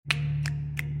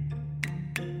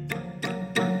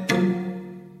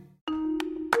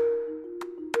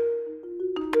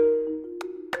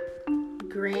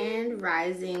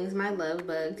Risings, my love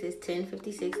bugs. It's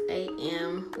 10:56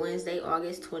 a.m. Wednesday,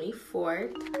 August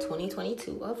 24th,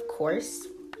 2022, of course.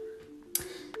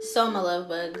 So my love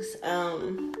bugs,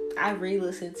 I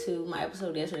re-listened to my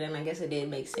episode yesterday and I guess it did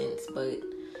make sense, but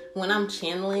when I'm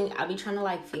channeling, I be trying to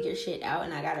like figure shit out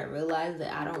and I gotta realize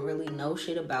that I don't really know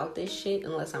shit about this shit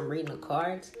unless I'm reading the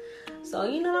cards. So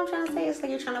you know what I'm trying to say? It's like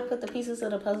you're trying to put the pieces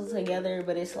of the puzzle together,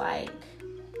 but it's like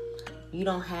you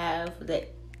don't have the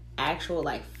actual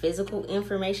like physical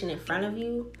information in front of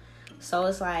you. So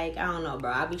it's like, I don't know,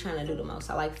 bro. I be trying to do the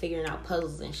most. I like figuring out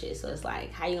puzzles and shit. So it's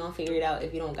like, how you gonna figure it out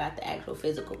if you don't got the actual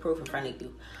physical proof in front of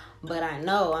you? But I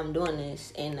know I'm doing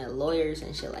this, and the lawyers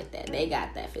and shit like that, they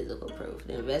got that physical proof.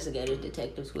 The investigators,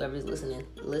 detectives, whoever's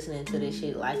listening to this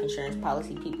shit, life insurance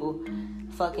policy people,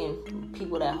 fucking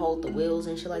people that hold the wills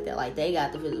and shit like that, like they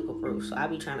got the physical proof. So I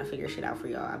be trying to figure shit out for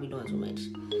y'all. I be doing too much.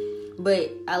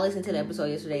 But I listened to the episode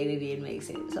yesterday and it did make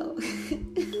sense. So,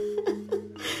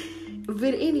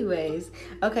 but anyways,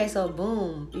 okay. So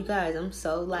boom, you guys, I'm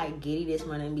so like giddy this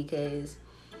morning because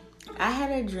I had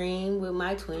a dream with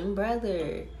my twin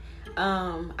brother.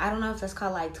 I don't know if that's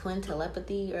called like twin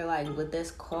telepathy or like what that's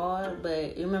called,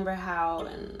 but you remember how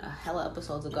in a hella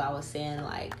episodes ago I was saying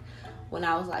like when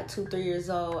I was like 2-3 years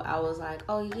old, I was like,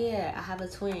 oh yeah, I have a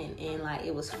twin, and like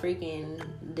it was freaking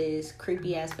this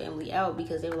creepy ass family out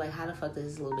because they were like, how the fuck does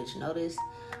this little bitch know this?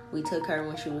 We took her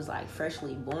when she was like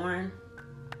freshly born.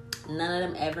 None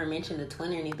of them ever mentioned a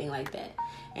twin or anything like that,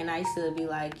 and I used to be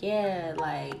like, yeah,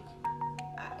 like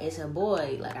it's a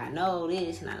boy, like I know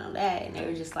this and I know that, and they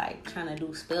were just like trying to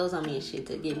do spells on me and shit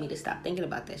to get me to stop thinking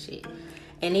about that shit.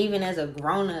 And even as a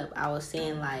grown-up, I was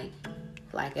saying like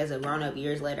as a grown-up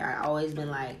years later, I always been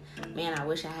like, man, I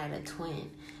wish I had a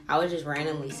twin. I would just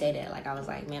randomly say that, like I was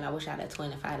like, man, I wish I had a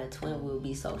twin. If I had a twin, we would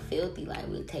be so filthy, like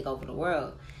we'd take over the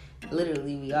world.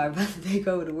 Literally, we are about to take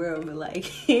over the world, but like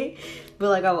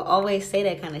I would always say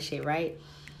that kind of shit, right?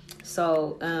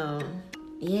 So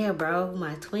yeah, bro,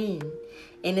 my twin.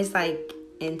 And it's like,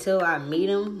 until I meet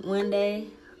him one day,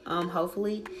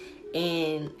 hopefully,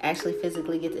 and actually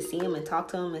physically get to see him and talk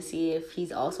to him and see if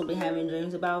he's also been having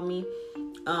dreams about me.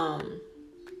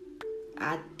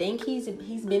 I think he's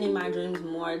been in my dreams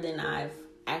more than I've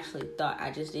actually thought.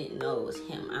 I just didn't know it was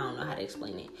him. I don't know how to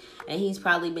explain it. And he's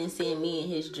probably been seeing me in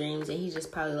his dreams, and he's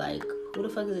just probably like, who the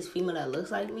fuck is this female that looks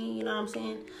like me? You know what I'm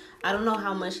saying? I don't know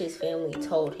how much his family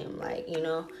told him. Like, you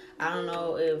know, I don't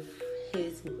know if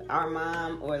our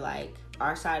mom or like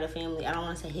our side of family, I don't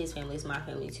want to say his family, it's my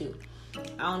family too.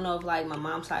 I don't know if like my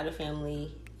mom's side of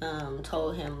family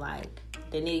told him like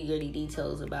the nitty gritty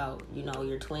details about, you know,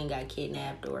 your twin got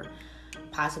kidnapped or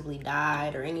possibly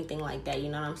died or anything like that, you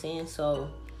know what I'm saying? So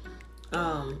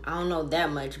I don't know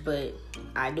that much, but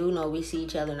I do know we see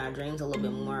each other in our dreams a little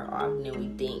bit more often than we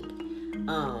think.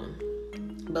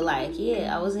 But like,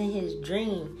 yeah, I was in his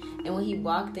dream, and when he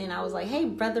walked in, I was like, hey,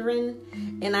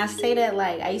 brethren. And I say that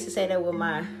like, I used to say that with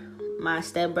my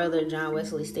stepbrother, John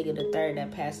Wesley Stiggett III,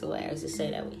 that passed away. I used to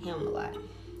say that with him a lot.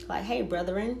 Like, hey,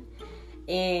 brethren.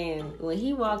 And when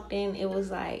he walked in, it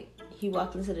was like, he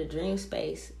walked into the dream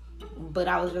space, but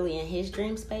I was really in his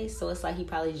dream space. So it's like he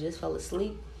probably just fell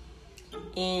asleep.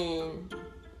 And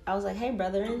I was like, hey,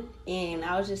 brethren. And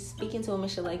I was just speaking to him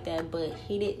and shit like that, but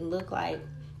he didn't look like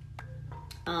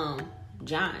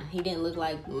John. He didn't look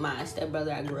like my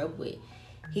stepbrother I grew up with.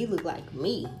 He looked like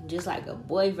me, just like a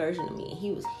boy version of me.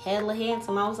 He was hella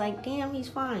handsome. I was like, damn, he's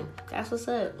fine. That's what's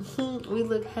up. We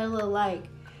look hella alike.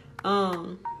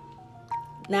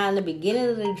 Now in the beginning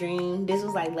of the dream, this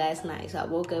was like last night, so I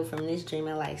woke up from this dream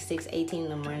at like 6:18 in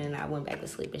the morning, and I went back to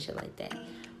sleep and shit like that.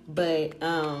 But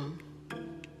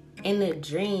in the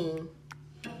dream,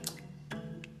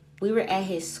 we were at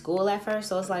his school at first,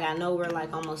 so it's like, I know we're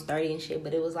like almost 30 and shit,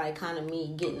 but it was like kind of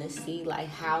me getting to see like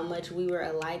how much we were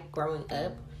alike growing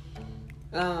up.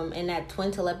 And that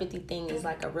twin telepathy thing is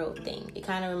like a real thing. It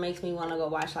kind of makes me want to go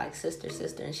watch like Sister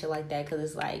and shit like that, because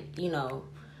it's like, you know,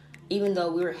 even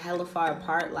though we were hella far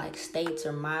apart, like states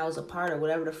or miles apart or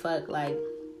whatever the fuck, like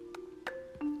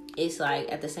it's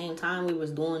like at the same time we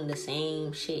was doing the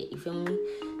same shit, you feel me?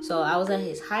 So I was at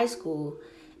his high school,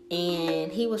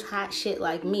 and he was hot shit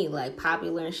like me, like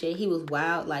popular and shit. He was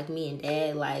wild like me and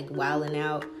dad, like wilding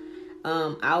out.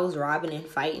 I was robbing and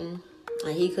fighting,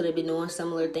 and he could have been doing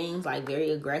similar things, like very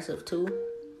aggressive too,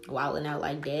 wilding out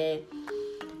like dad.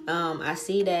 I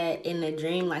see that in the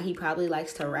dream, like he probably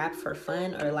likes to rap for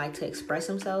fun or like to express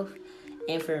himself.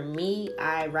 And for me,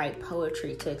 I write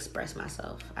poetry to express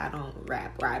myself. I don't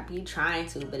rap, or I be trying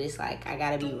to, but it's like I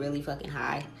gotta be really fucking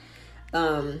high.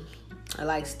 I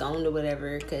like stoned or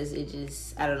whatever, because it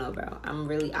just, I don't know, bro. I'm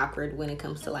really awkward when it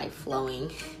comes to like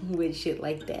flowing with shit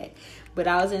like that. But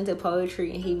I was into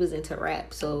poetry and he was into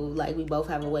rap, so like we both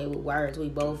have a way with words. We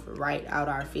both write out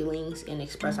our feelings and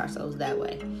express ourselves that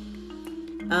way.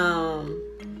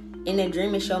 In the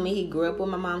dream, it showed me he grew up with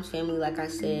my mom's family, like I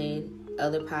said,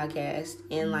 other podcast,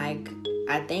 and like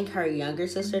I think her younger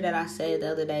sister that I said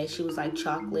the other day, she was like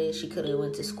chocolate. She could have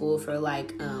went to school for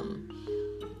like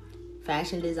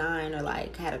fashion design, or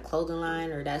like had a clothing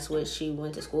line, or that's what she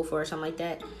went to school for or something like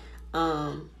that.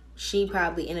 She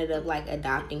probably ended up like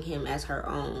adopting him as her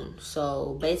own.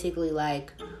 So basically,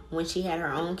 like when she had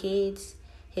her own kids,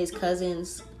 his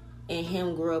cousins and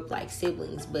him grew up like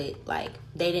siblings, but like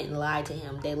they didn't lie to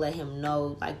him. They let him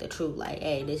know like the truth, like,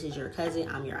 hey, this is your cousin,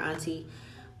 I'm your auntie,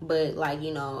 but like,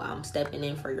 you know, I'm stepping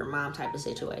in for your mom type of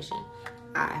situation.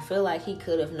 I feel like he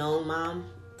could have known mom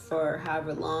for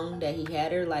however long that he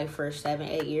had her, like for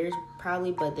 7-8 years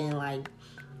probably, but then like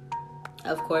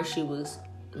of course she was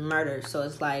murdered. So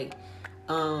it's like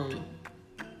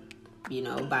you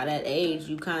know, by that age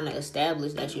you kind of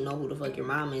establish that you know who the fuck your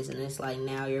mom is, and it's like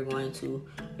now you're going to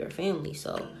your family.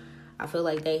 So I feel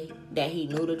like that he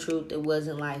knew the truth. It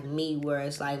wasn't like me where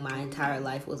it's like my entire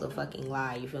life was a fucking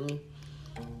lie, you feel me?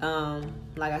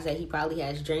 Like I said, he probably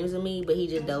has dreams of me, but he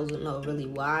just doesn't know really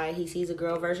why he sees a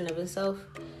girl version of himself.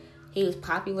 He was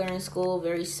popular in school,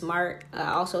 very smart.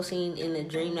 I also seen in the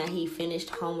dream that he finished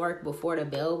homework before the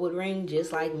bell would ring,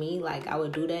 just like me. Like, I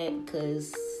would do that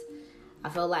because I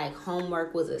felt like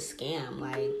homework was a scam.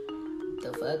 Like,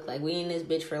 the fuck? Like, we in this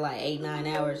bitch for like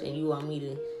 8-9 hours and you want me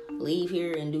to leave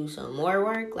here and do some more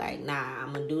work? Like, nah,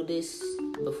 I'm gonna do this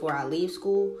before I leave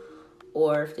school.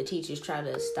 Or if the teachers try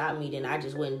to stop me, then I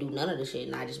just wouldn't do none of the shit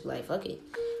and I just be like, fuck it.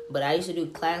 But I used to do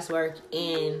classwork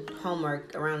and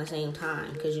homework around the same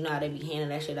time, because you know how they be handing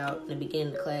that shit out in the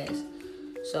beginning of class.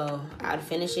 So I'd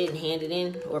finish it and hand it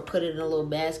in, or put it in a little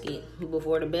basket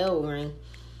before the bell would ring,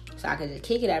 so I could just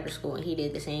kick it after school. And he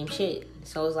did the same shit.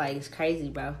 So it's like, it's crazy,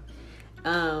 bro.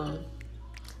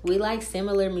 We like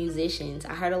similar musicians.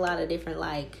 I heard a lot of different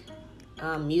like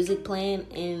music playing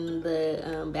in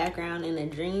the background in the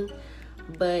dream.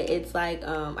 But it's like,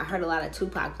 I heard a lot of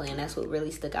Tupac playing. That's what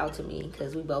really stuck out to me,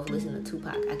 because we both listen to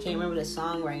Tupac. I can't remember the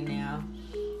song right now,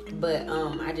 but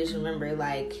I just remember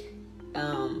like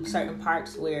certain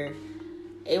parts where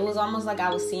it was almost like I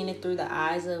was seeing it through the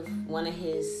eyes of one of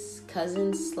his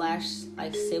cousins / like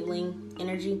sibling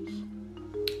energy.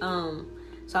 So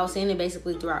I was seeing it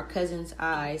basically through our cousin's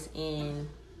eyes, and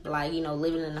like, you know,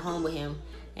 living in the home with him.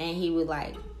 And he would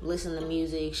like listen to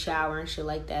music, shower and shit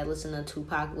like that, listen to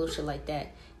Tupac, little shit like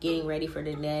that, getting ready for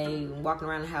the day, walking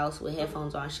around the house with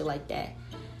headphones on, shit like that.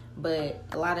 But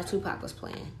a lot of Tupac was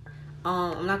playing.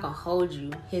 I'm not gonna hold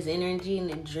you. His energy in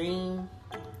the dream,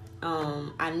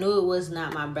 I knew it was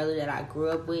not my brother that I grew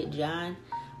up with, John,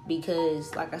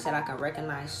 because like I said, I can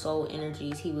recognize soul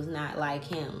energies. He was not like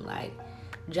him. Like,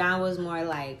 John was more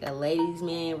like a ladies'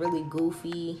 man, really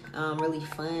goofy, really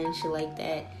fun, shit like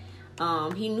that.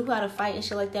 He knew how to fight and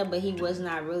shit like that, but he was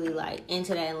not really like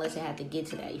into that unless it had to get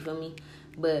to that, you feel me?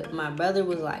 But my brother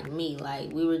was like me.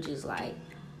 Like, we were just like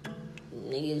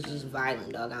niggas, just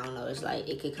violent, dog. I don't know, it's like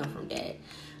it could come from dad,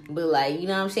 but like, you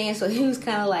know what I'm saying? So he was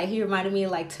kind of like, he reminded me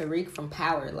of like Tariq from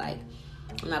Power. Like,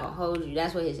 I'm not gonna hold you,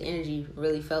 that's what his energy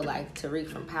really felt like, Tariq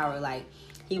from Power. Like,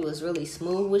 he was really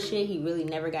smooth with shit. He really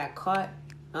never got caught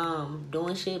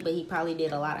doing shit, but he probably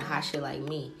did a lot of hot shit like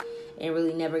me, and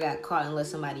really never got caught unless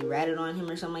somebody ratted on him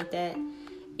or something like that.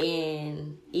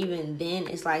 And even then,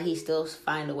 it's like he still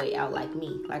find a way out like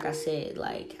me. Like I said,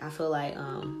 like, I feel like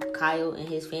Kyle and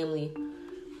his family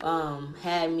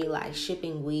had me like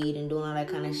shipping weed and doing all that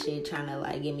kind of shit, trying to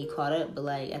like get me caught up. But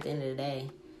like, at the end of the day,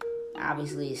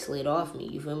 obviously it slid off me,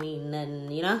 you feel me?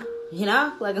 Nothing, you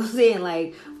know, like I'm saying,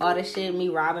 like all the shit, me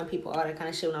robbing people, all that kind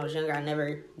of shit when I was younger, I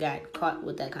never got caught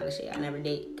with that kind of shit. I never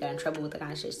got in trouble with that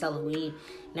kind of shit. Selling weed,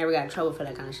 never got in trouble for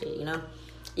that kind of shit, you know,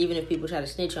 even if people try to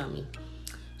snitch on me.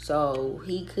 So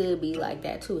he could be like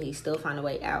that too. He still find a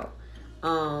way out.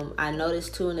 I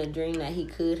noticed too in the dream that he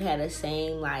could have the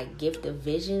same like gift of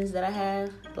visions that I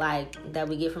have, like that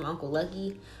we get from Uncle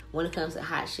Lucky when it comes to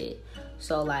hot shit.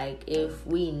 So like, if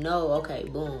we know, okay,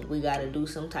 boom, we gotta do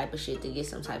some type of shit to get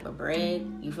some type of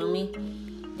bread, you feel me?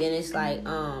 Then it's like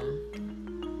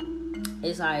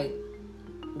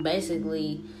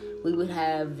basically we would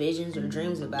have visions or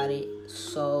dreams about it,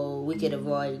 so we could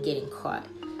avoid getting caught.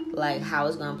 Like, how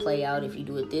it's gonna play out if you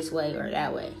do it this way or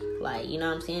that way. Like, you know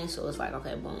what I'm saying? So it's like,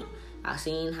 okay, boom, I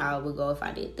seen how it would go if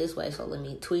I did it this way, so let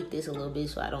me tweak this a little bit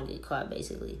so I don't get caught,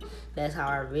 basically. That's how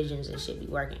our visions and shit be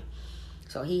working.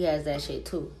 So he has that shit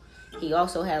too. He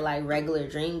also had like regular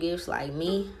dream gifts like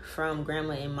me from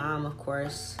grandma and mom, of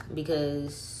course,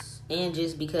 and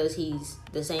just because he's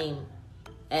the same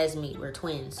as me. We're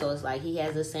twins. So it's like he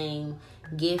has the same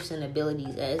gifts and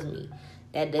abilities as me.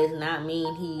 That does not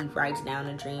mean he writes down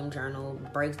a dream journal,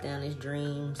 breaks down his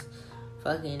dreams,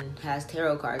 fucking has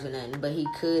tarot cards or nothing. But he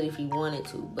could if he wanted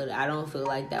to. But I don't feel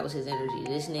like that was his energy.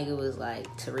 This nigga was like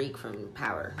Tariq from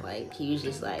Power. Like, he was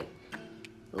just like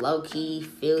low-key,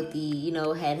 filthy, you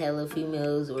know, had hella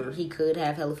females, or he could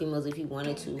have hella females if he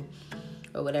wanted to,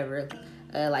 or whatever.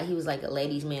 Like, he was like a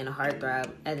ladies' man, a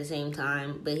heartthrob at the same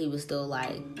time, but he was still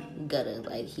like gutter.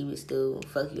 Like, he would still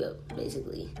fuck you up,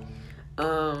 basically.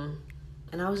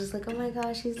 And I was just like, oh my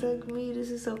gosh, he's like me.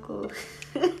 This is so cool.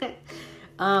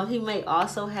 He may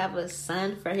also have a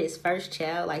son for his first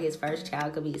child. Like, his first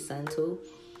child could be his son too.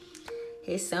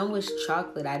 His son was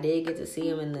chocolate. I did get to see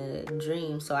him in the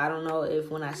dream. So I don't know if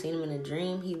when I seen him in the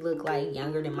dream, he looked like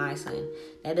younger than my son.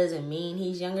 That doesn't mean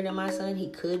he's younger than my son.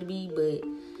 He could be, but,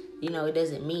 you know, it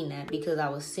doesn't mean that, because I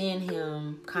was seeing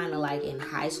him kind of like in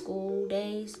high school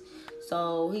days.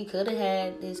 So he could have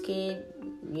had his kid,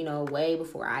 you know, way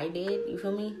before I did. You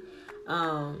feel me?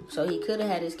 So he could have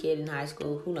had his kid in high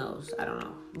school. Who knows? I don't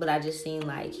know. But I just seen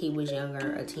like he was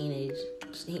younger, a teen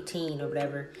or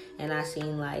whatever. And I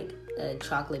seen like a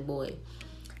chocolate boy.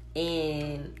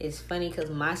 And it's funny because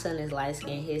my son is light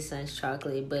skinned, his son's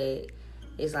chocolate. But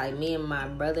it's like me and my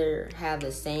brother have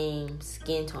the same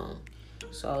skin tone.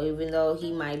 So even though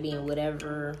he might be in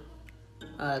whatever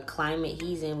climate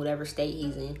he's in, whatever state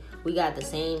he's in, we got the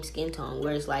same skin tone,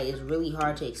 where it's like it's really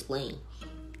hard to explain.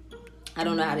 I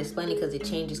don't know how to explain it because it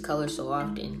changes color so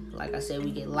often. Like I said,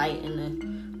 we get light in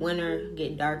the winter,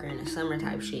 get darker in the summer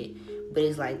type shit, but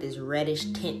it's like this reddish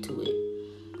tint to it.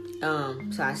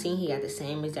 So I seen he got the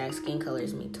same exact skin color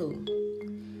as me too.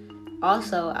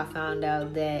 Also, I found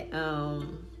out that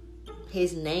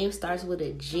his name starts with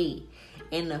a G.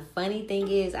 And the funny thing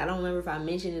is, I don't remember if I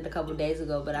mentioned it a couple days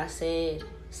ago, but I said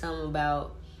something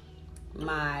about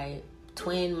my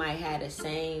twin might have the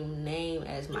same name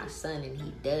as my son, and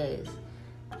he does.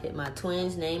 My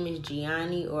twin's name is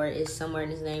Gianni, or it's somewhere in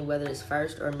his name, whether it's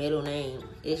first or middle name.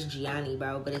 It's Gianni,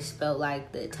 bro, but it's spelled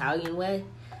like the Italian way.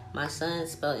 My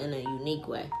son's spelled in a unique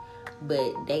way.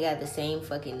 But they got the same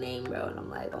fucking name, bro. And I'm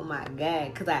like, oh my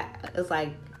God. Because it's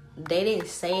like, they didn't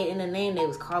say it in the name. They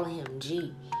was calling him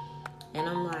G. And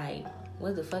I'm like,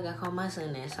 what the fuck I call my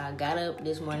son that? So I got up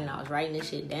this morning, I was writing this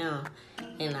shit down,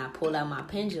 and I pulled out my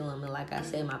pendulum. And like I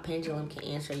said, my pendulum can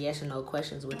answer yes or no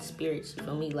questions with spirits. You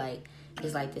feel me? Like,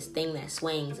 it's like this thing that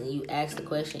swings, and you ask the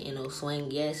question, and it'll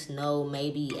swing yes, no,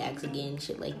 maybe, ask again,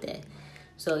 shit like that.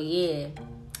 So yeah,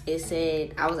 it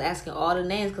said, I was asking all the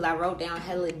names because I wrote down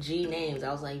hella G names.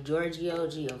 I was like, Giorgio,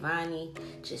 Giovanni,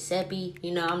 Giuseppe.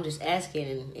 You know, I'm just asking,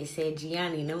 and it said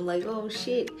Gianni. And I'm like, oh,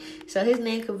 shit. So his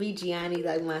name could be Gianni,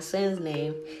 like my son's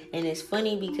name. And it's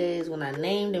funny because when I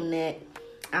named him that,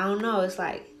 I don't know, it's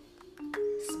like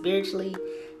spiritually,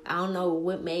 I don't know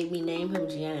what made me name him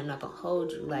Gianni. I'm not going to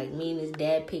hold you. Like, me and his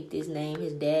dad picked his name.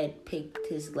 His dad picked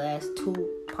his last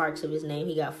two parts of his name.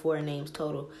 He got 4 names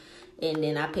total. And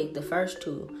then I picked the first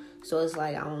 2. So it's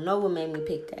like, I don't know what made me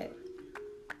pick that.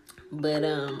 But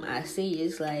I see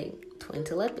it's like twin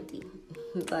telepathy.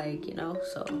 Like, you know,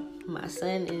 so my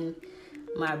son and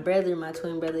my brother, my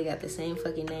twin brother, got the same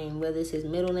fucking name, whether it's his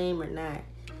middle name or not.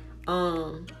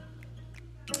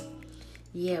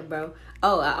 Yeah, bro.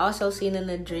 Oh, I also seen in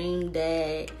a dream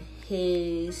that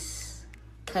his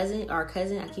cousin,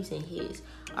 I keep saying his,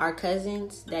 our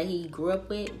cousins that he grew up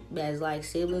with as like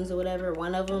siblings or whatever,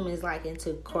 one of them is like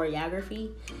into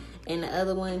choreography, and the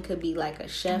other one could be like a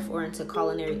chef or into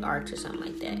culinary arts or something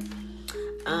like that.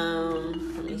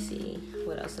 Let me see,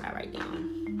 what else did I write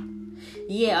down?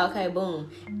 Yeah, okay, boom.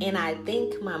 And I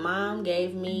think my mom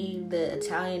gave me the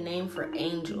Italian name for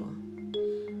Angel.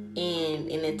 And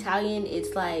in Italian,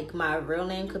 it's like my real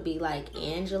name could be like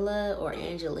Angela or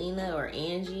Angelina or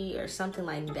Angie or something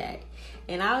like that.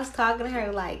 And I was talking to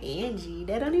her like, Angie,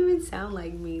 that don't even sound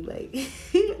like me. Like,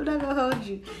 I'm not gonna hold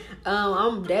you.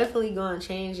 I'm definitely gonna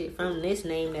change it from this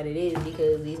name that it is,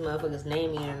 because these motherfuckers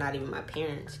name me are not even my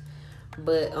parents.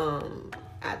 But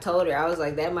I told her, I was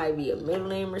like, that might be a middle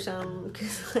name or something,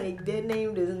 because like that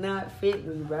name does not fit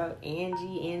me, bro.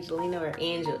 Angie, Angelina, or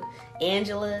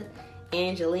Angela,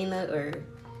 Angelina, or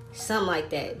something like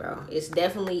that, bro. It's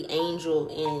definitely Angel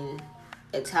in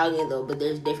Italian though, but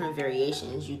there's different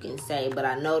variations you can say. But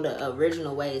I know the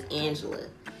original way is Angela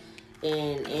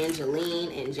and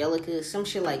Angeline, Angelica, some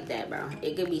shit like that, bro.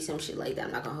 It could be some shit like that.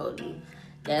 I'm not gonna hold you.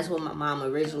 That's what my mom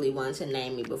originally wanted to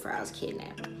name me before I was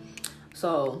kidnapped.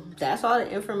 So that's all the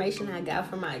information I got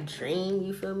from my dream,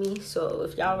 you feel me? So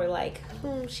if y'all were like,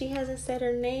 she hasn't said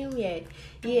her name yet.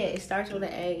 Yeah, it starts with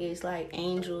an A. It's like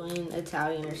Angel in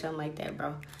Italian or something like that,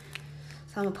 bro.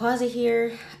 So I'm gonna pause it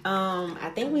here.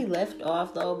 I think we left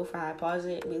off though, before I pause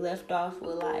it, we left off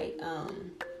with like,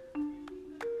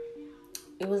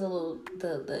 it was a little,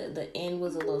 the end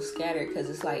was a little scattered because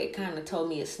it's like, it kind of told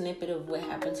me a snippet of what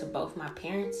happened to both my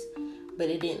parents, but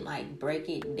it didn't like break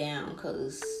it down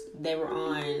because they were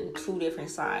on two different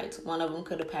sides. One of them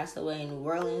could have passed away in New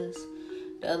Orleans.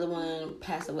 The other one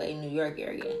passed away in New York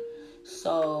area.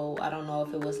 So I don't know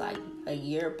if it was like a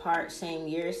year apart, same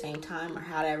year, same time, or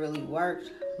how that really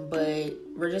worked. But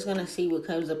we're just going to see what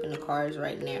comes up in the cards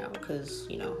right now. Because,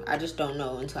 I just don't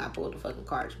know until I pull the fucking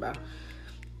cards, bro.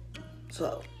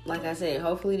 So, like I said,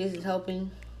 hopefully this is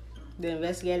helping the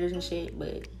investigators and shit.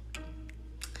 But,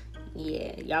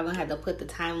 yeah, y'all going to have to put the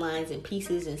timelines and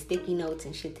pieces and sticky notes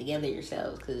and shit together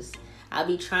yourselves. Because I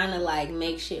be trying to, like,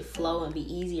 make shit flow and be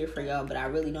easier for y'all. But I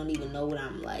really don't even know what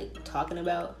I'm, like, talking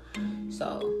about.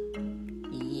 So,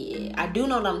 yeah, I do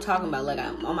know what I'm talking about. Like,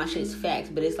 all my shit's facts,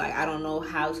 but it's like I don't know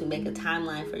how to make a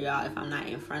timeline for y'all if I'm not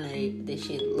in front of this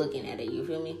shit looking at it. You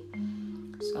feel me?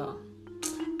 So,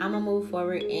 I'm gonna move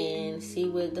forward and see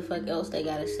what the fuck else they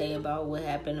gotta say about what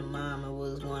happened to mom and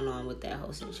what was going on with that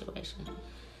whole situation.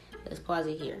 Let's pause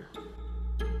it here.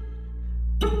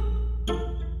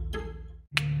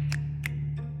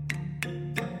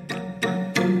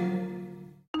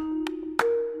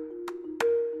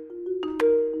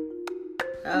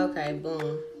 Okay,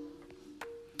 boom.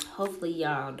 Hopefully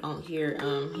y'all don't hear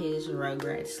his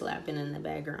Rugrats slapping in the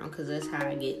background, because that's how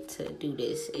I get to do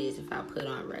this, is if I put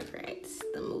on Rugrats,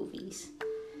 the movies.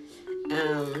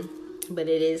 But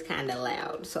it is kind of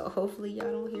loud, so hopefully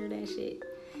y'all don't hear that shit.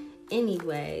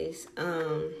 Anyways,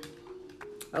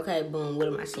 okay, boom, what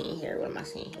am I seeing here?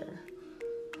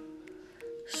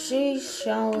 She's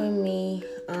showing me,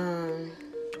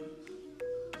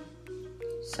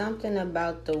 something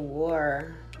about the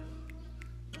war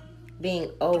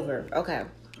being over. Okay.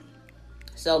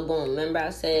 So, boom. Remember I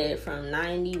said from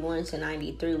 91 to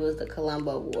 93 was the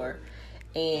Colombo War.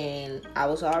 And I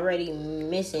was already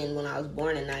missing when I was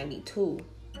born in 92.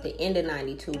 The end of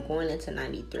 92, going into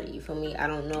 93. You feel me? I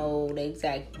don't know the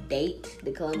exact date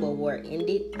the Colombo War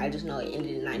ended. I just know it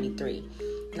ended in 93.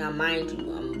 Now, mind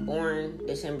you, I'm born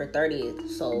December 30th.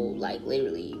 So, like,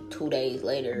 literally 2 days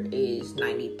later is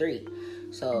 93.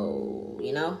 So,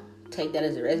 take that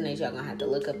as it resonates. Y'all gonna have to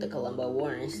look up the Colombo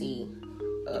War and see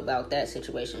about that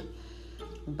situation.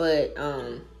 But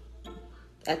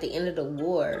at the end of the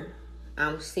war,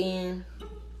 I'm seeing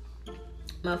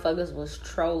motherfuckers was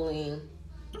trolling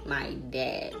my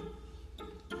dad.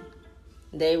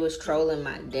 They was trolling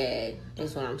my dad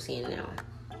is what I'm seeing now.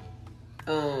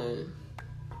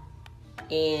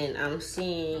 And I'm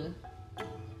seeing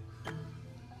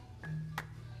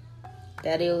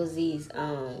that it was these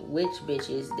witch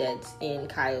bitches that's in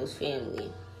Kyle's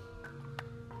family.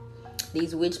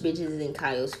 These witch bitches in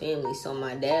Kyle's family. So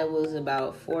my dad was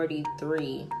about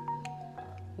 43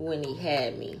 when he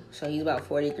had me. So he's about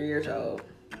 43 years old.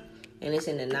 And it's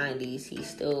in the 90s. He's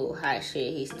still hot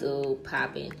shit. He's still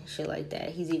popping. Shit like that.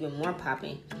 He's even more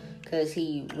popping because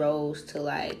he rose to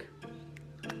like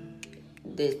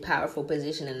this powerful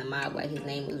position in the mob. Like his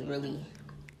name was really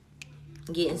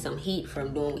getting some heat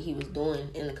from doing what he was doing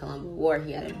in the Colombo War.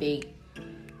 He had a big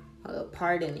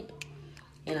part in it.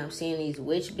 And I'm seeing these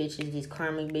witch bitches, these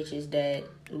karmic bitches that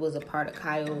was a part of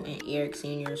Kyle and Eric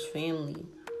Sr.'s family.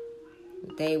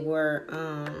 They were,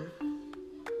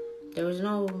 there was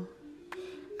no,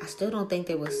 I still don't think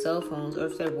there was cell phones, or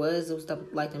if there was, it was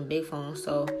like them big phones.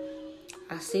 So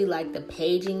I see like the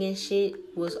paging and shit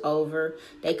was over.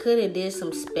 They could have did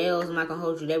some spells. I'm not gonna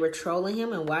hold you. They were trolling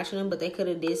him and watching him, but they could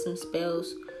have did some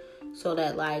spells so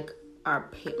that like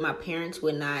my parents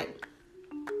would not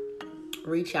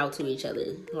reach out to each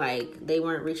other. Like they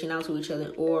weren't reaching out to each other,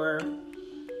 or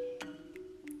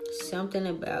something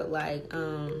about like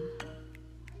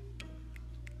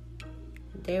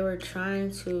they were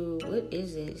trying to, what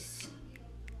is this?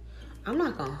 I'm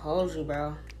not gonna hold you,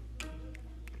 bro.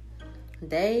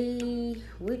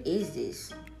 What is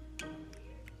this?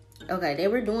 Okay, they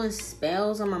were doing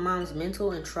spells on my mom's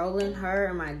mental and trolling her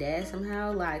and my dad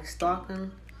somehow, like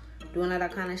stalking, doing all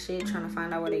that kind of shit, trying to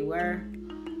find out where they were.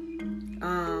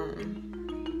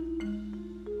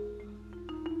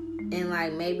 And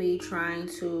like maybe trying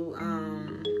to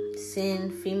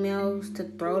send females to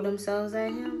throw themselves at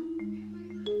him.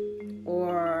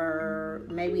 Or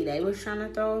maybe they was trying to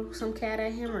throw some cat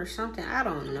at him or something. I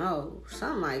don't know.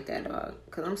 Something like that, dog.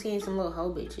 Because I'm seeing some little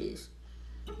hoe bitches.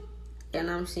 And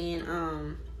I'm seeing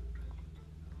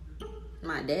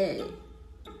my dad.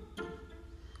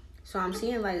 So I'm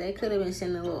seeing like they could have been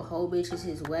sending little hoe bitches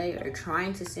his way, or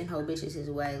trying to send hoe bitches his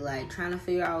way, like trying to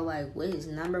figure out like what his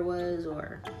number was,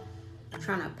 or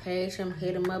trying to page him,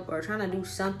 hit him up, or trying to do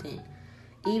something.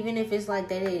 Even if it's like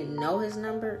they didn't know his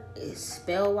number, it's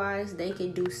spell wise, they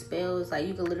can do spells. Like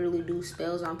you can literally do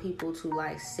spells on people to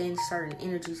like send certain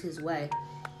energies his way.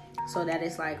 So that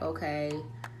it's like, okay,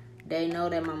 they know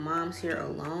that my mom's here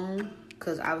alone,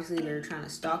 because obviously they're trying to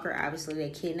stalk her. Obviously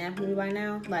they kidnapped me by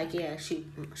now. Like, yeah, she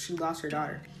lost her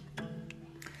daughter.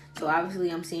 So obviously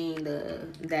I'm seeing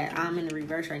that I'm in the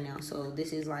reverse right now. So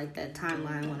this is like that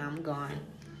timeline when I'm gone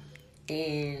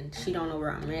and she don't know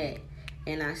where I'm at.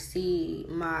 And I see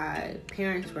my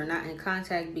parents were not in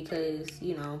contact because,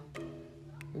 you know,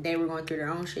 they were going through their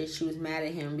own shit. She was mad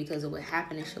at him because of what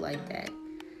happened and shit like that.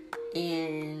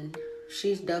 And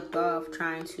she's ducked off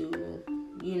trying to,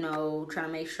 you know, trying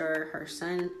to make sure her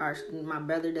son, or my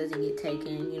brother, doesn't get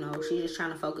taken. You know, she's just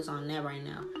trying to focus on that right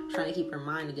now. Trying to keep her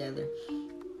mind together.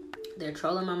 They're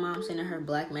trolling my mom, sending her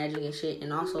black magic and shit.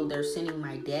 And also they're sending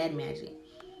my dad magic.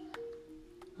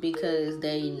 Because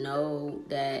they know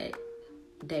that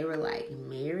they were like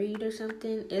married or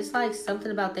something. It's like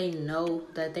something about they know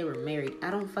that they were married. I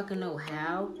don't fucking know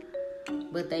how,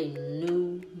 but they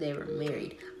knew they were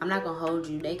married. I'm not gonna hold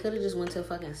you. They could have just went to a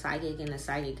fucking psychic and the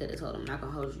psychic could have told them. I'm not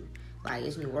gonna hold you. Like,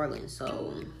 it's New Orleans,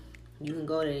 so you can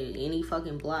go to any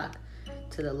fucking block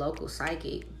to the local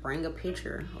psychic, bring a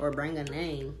picture or bring a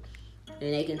name,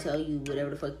 and they can tell you whatever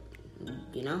the fuck,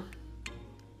 you know.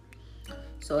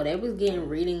 So they was getting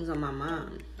readings on my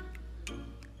mom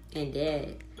and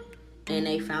dad, and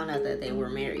they found out that they were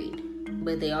married,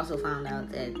 but they also found out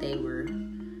that they were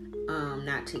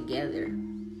not together.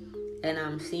 And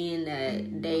I'm seeing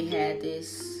that they had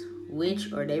this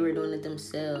witch, or they were doing it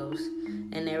themselves,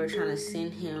 and they were trying to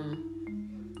send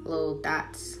him little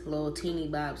dots, little teeny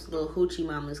bops, little hoochie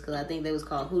mamas, because I think they was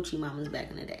called hoochie mamas back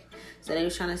in the day. So they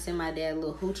was trying to send my dad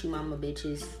little hoochie mama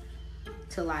bitches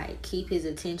to like keep his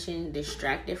attention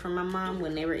distracted from my mom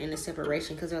when they were in a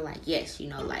separation, because they're like, yes, you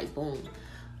know, like, boom,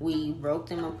 we broke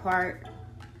them apart,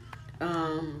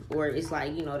 or it's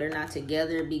like, you know, they're not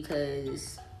together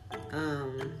because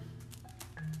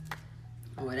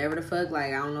whatever the fuck,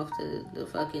 like, I don't know if the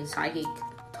fucking psychic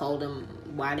told them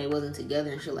why they wasn't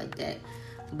together and shit like that,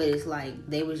 but it's like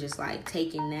they was just like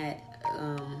taking that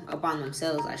upon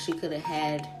themselves. Like, she could have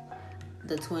had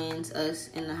the twins, us,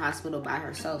 in the hospital by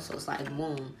herself. So it's like,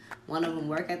 boom, one of them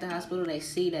work at the hospital, they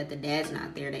see that the dad's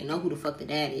not there, they know who the fuck the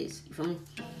dad is, you feel me?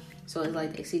 So it's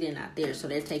like they see they're not there, so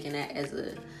they're taking that as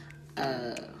a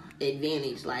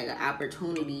advantage, like an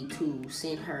opportunity to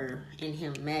send her and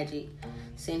him magic,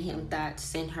 send him thoughts,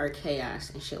 send her chaos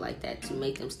and shit like that, to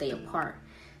make them stay apart.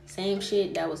 Same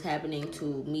shit that was happening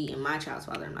to me and my child's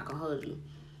father, I'm not gonna hold you.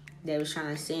 They was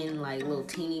trying to send like little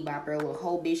teeny bopper, little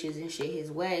whole bitches and shit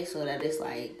his way, so that it's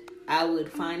like I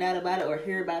would find out about it or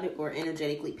hear about it or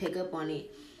energetically pick up on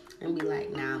it and be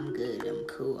like, nah, I'm good, I'm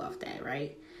cool off that,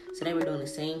 right? So they were doing the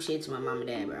same shit to my mom and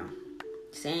dad, bro.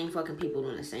 Same fucking people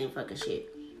doing the same fucking shit.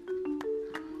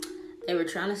 They were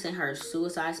trying to send her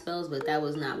suicide spells, but that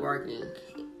was not working.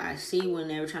 I see when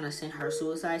they were trying to send her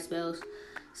suicide spells,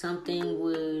 something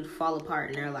would fall apart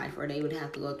in their life, or they would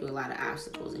have to go through a lot of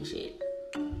obstacles and shit.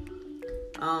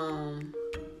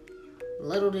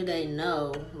 Little did they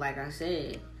know, like I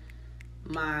said,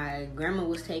 my grandma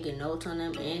was taking notes on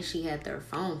them and she had their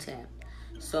phone tapped.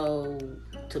 So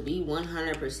to be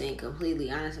 100%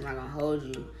 completely honest, I'm not gonna hold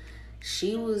you,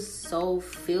 she was so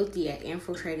filthy at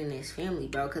infiltrating this family,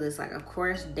 bro, because it's like, of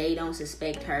course they don't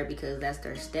suspect her because that's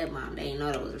their stepmom. They didn't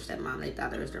know that was her stepmom, they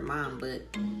thought that was their mom, but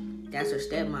that's her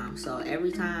stepmom. So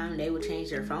every time they would change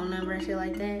their phone number and shit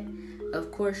like that,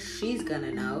 of course she's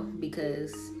gonna know,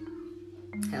 because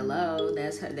hello,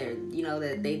 that's her. They're, you know,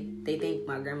 that they think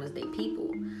my grandma's their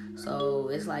people. So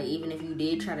it's like, even if you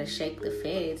did try to shake the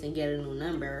feds and get a new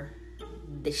number,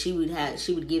 that she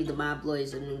would give the mob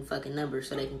boys a new fucking number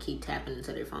so they can keep tapping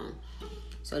into their phone.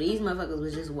 So these motherfuckers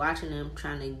was just watching them,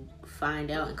 trying to find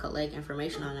out and collect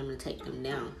information on them to take them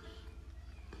down.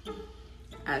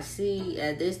 I see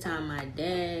at this time my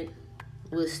dad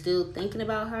was still thinking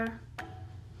about her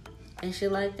and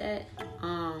shit like that.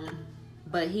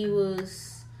 But he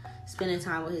was spending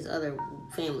time with his other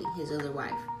family, his other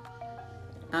wife.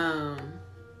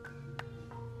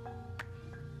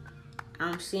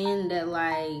 I'm seeing that,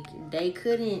 like, they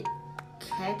couldn't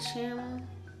catch him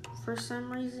for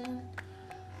some reason.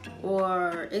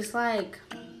 Or it's like,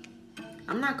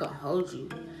 I'm not gonna hold you,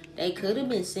 they could have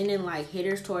been sending, like,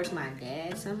 hitters towards my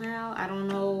dad somehow. I don't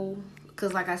know.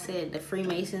 Because, like I said, the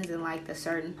Freemasons and, like, the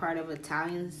certain part of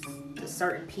Italians, the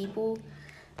certain people,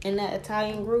 in that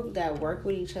Italian group that worked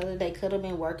with each other, they could have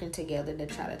been working together to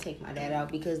try to take my dad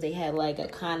out because they had like a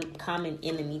common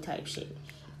enemy type shit.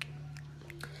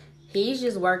 He's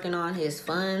just working on his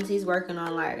funds. He's working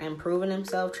on like improving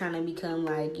himself, trying to become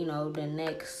like, you know, the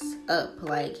next up.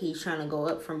 Like he's trying to go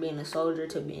up from being a soldier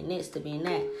to being this to being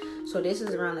that. So this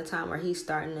is around the time where he's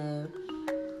starting to,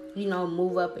 you know,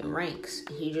 move up in ranks.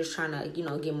 He's just trying to, you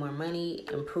know, get more money,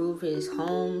 improve his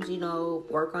homes, you know,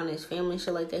 work on his family,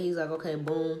 shit like that. He's like, okay,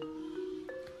 boom.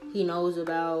 He knows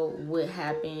about what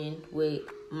happened with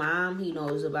mom. He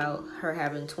knows about her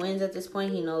having twins at this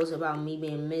point. He knows about me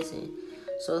being missing.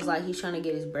 So it's like he's trying to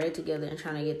get his bread together and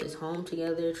trying to get this home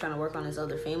together, trying to work on his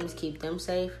other families, keep them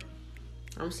safe.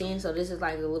 I'm seeing, so this is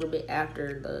like a little bit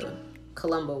after the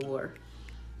Colombo War.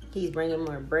 He's bringing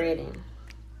more bread in.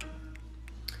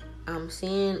 I'm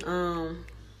seeing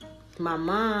my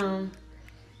mom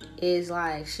is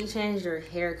like, she changed her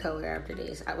hair color after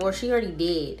this. Well, she already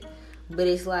did, but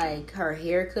it's like her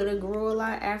hair could have grew a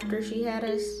lot after she had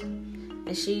us,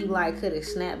 and she like could have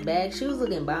snapped back. She was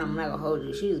looking bomb. I'm not gonna hold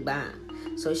you. She was bomb.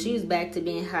 So she was back to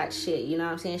being hot shit. You know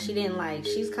what I'm saying? She didn't like.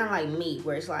 She's kind of like me,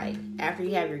 where it's like after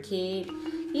you have your kid,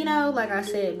 you know, like I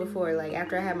said before, like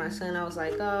after I had my son, I was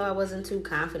like, oh, I wasn't too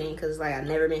confident because like I've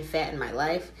never been fat in my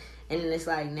life. And then it's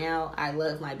like now I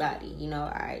love my body. You know,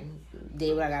 I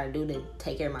did what I gotta do to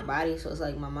take care of my body. So it's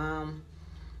like my mom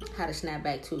had a snap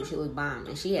back too. She looked bomb,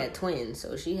 and she had twins,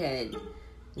 so she had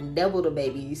double the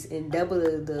babies and double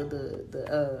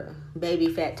the baby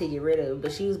fat to get rid of.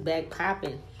 But she was back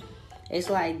popping. It's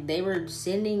like they were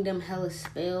sending them hella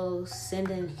spells,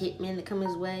 sending hitmen to come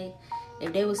his way.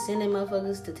 If they was sending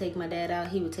motherfuckers to take my dad out,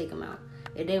 he would take them out.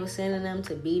 If they was sending them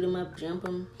to beat him up, jump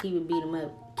him, he would beat him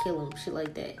up, kill him, shit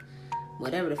like that.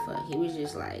 Whatever the fuck. He was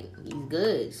just like, he's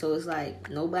good. So it's like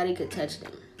nobody could touch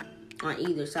them on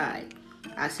either side.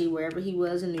 I see wherever he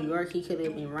was in New York, he could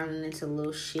have been running into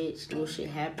little shit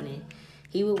happening.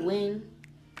 He would win,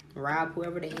 rob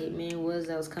whoever the hitman was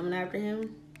that was coming after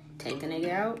him, take the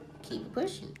nigga out, keep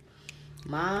pushing.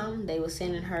 Mom, they were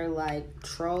sending her like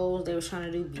trolls. They was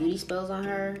trying to do beauty spells on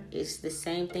her. It's the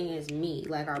same thing as me.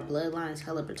 Like our bloodline's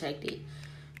hella protected.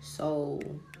 So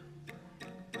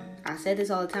I said this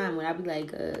all the time when I be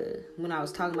like, when I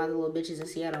was talking about the little bitches in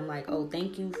Seattle, I'm like, oh,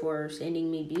 thank you for sending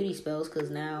me beauty spells because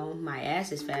now my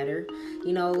ass is fatter.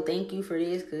 You know, thank you for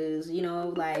this because, you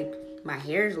know, like my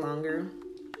hair is longer.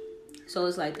 So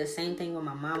it's like the same thing with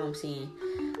my mom I'm seeing.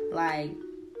 Like,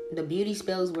 the beauty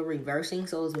spells were reversing,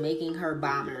 so it was making her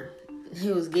bomber.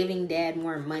 It was giving dad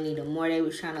more money. The more they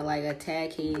was trying to like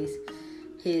attack his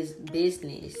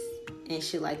business and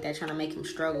shit like that, trying to make him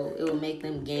struggle, it would make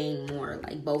them gain more.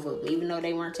 Like both of them, even though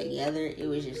they weren't together, it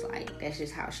was just like that's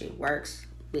just how shit works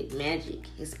with magic.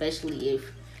 Especially if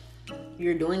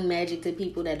you're doing magic to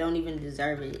people that don't even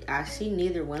deserve it. I see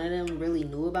neither one of them really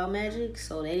knew about magic,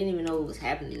 so they didn't even know what was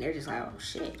happening. They're just like, oh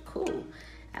shit, cool.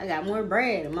 I got more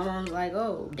bread. And my mom's like,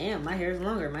 oh, damn, my hair's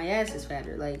longer. My ass is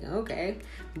fatter. Like, okay.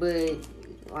 But,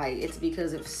 like, it's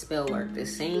because of spell work. The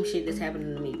same shit that's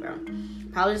happening to me, bro.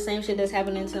 Probably the same shit that's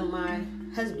happening to my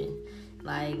husband.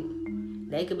 Like,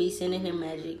 they could be sending him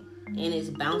magic, and it's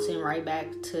bouncing right back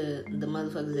to the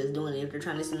motherfuckers that's doing it. If they're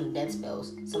trying to send him death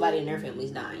spells, somebody in their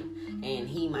family's dying. And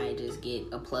he might just get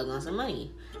a plug on some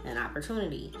money, an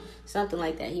opportunity, something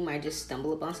like that. He might just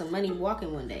stumble upon some money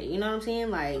walking one day. You know what I'm saying?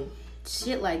 Like,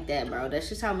 shit like that, bro. That's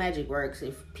just how magic works.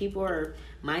 If people are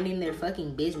minding their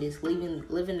fucking business,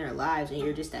 living their lives, and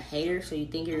you're just a hater, so you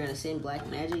think you're gonna send black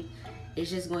magic, it's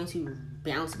just going to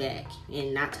bounce back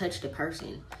and not touch the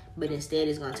person, but instead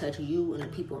it's gonna touch you and the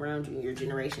people around you and your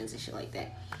generations and shit like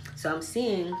that. So I'm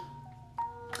seeing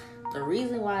the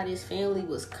reason why this family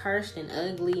was cursed and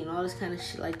ugly and all this kind of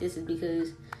shit like this is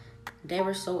because they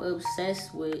were so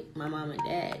obsessed with my mom and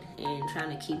dad and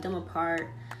trying to keep them apart,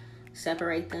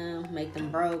 separate them, make them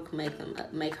broke,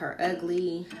 make her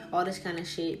ugly, all this kind of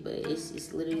shit. But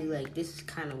it's literally like, this is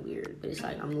kind of weird, but it's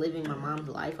like I'm living my mom's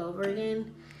life over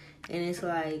again, and it's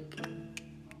like,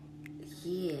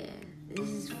 yeah, this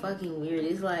is fucking weird.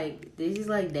 It's like, this is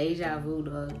like deja vu,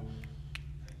 dog.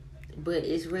 But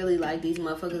it's really like these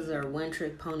motherfuckers are one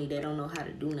trick pony. They don't know how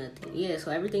to do nothing. Yeah,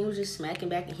 so everything was just smacking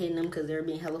back and hitting them because they were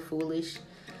being hella foolish.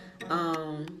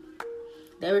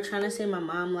 They were trying to send my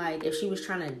mom, like, if she was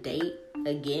trying to date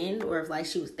again, or if, like,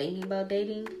 she was thinking about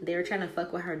dating, they were trying to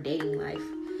fuck with her dating life.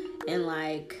 And,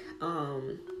 like,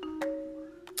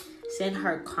 send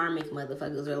her karmic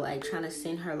motherfuckers, or, like, trying to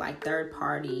send her, like, third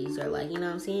parties, or, like, you know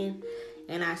what I'm saying?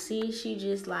 And I see she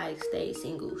just, like, stayed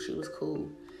single. She was cool.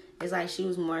 It's like she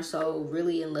was more so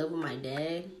really in love with my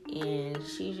dad, and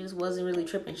she just wasn't really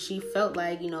tripping. She felt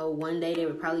like, you know, one day they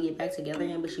would probably get back together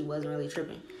again, but she wasn't really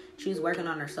tripping. She's working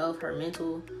on herself, her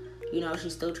mental.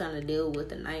 She's still trying to deal with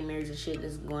the nightmares and shit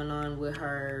that's going on with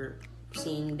her,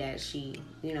 seeing that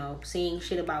seeing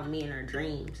shit about me in her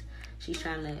dreams. She's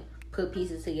trying to put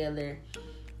pieces together,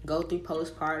 go through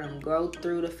postpartum, grow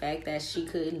through the fact that she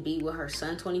couldn't be with her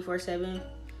son 24/7.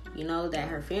 That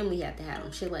her family had to have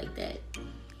him, shit like that.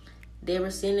 They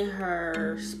were sending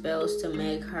her spells to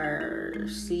make her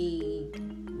see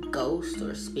ghosts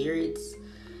or spirits.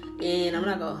 And I'm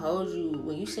not gonna hold you.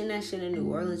 When you send that shit in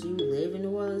New Orleans, you live in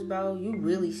New Orleans, bro, you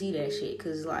really see that shit.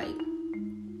 Cause like,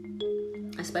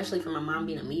 especially for my mom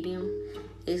being a medium,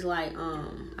 it's like,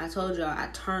 I told y'all I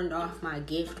turned off my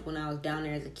gift when I was down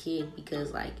there as a kid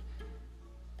because like,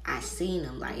 I seen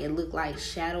them. Like, it looked like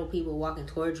shadow people walking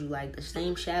towards you, like the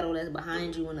same shadow that's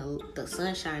behind you when the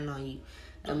sun shining on you.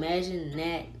 Imagine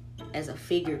that as a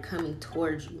figure coming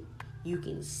towards you. You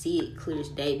can see it clear as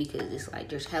day because it's like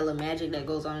there's hella magic that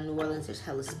goes on in New Orleans. There's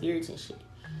hella spirits and shit.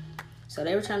 So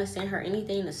they were trying to send her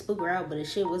anything to spook her out, but the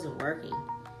shit wasn't working.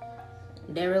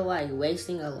 They were like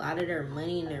wasting a lot of their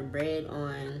money and their bread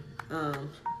on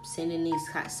sending these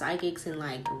psychics and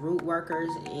like root workers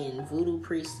and voodoo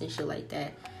priests and shit like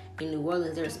that. In New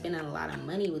Orleans, they were spending a lot of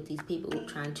money with these people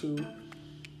trying to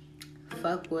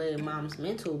fuck with mom's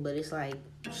mental, but it's like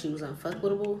she was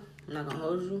unfuckwittable. I'm not gonna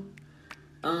hold you.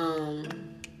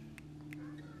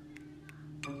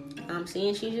 I'm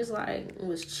seeing she just like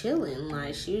was chilling.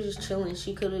 Like she was just chilling.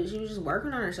 She was just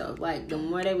working on herself. Like the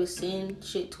more they would send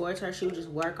shit towards her, she would just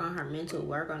work on her mental,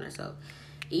 work on herself.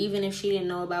 Even if she didn't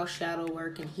know about shadow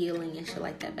work and healing and shit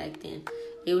like that back then,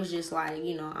 it was just like,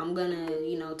 I'm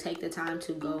gonna, take the time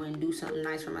to go and do something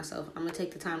nice for myself. I'm gonna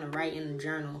take the time to write in a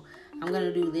journal. I'm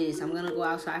gonna do this. I'm gonna go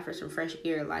outside for some fresh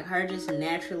air. Like her just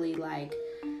naturally like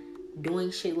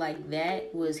doing shit like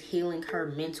that was healing her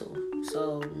mental.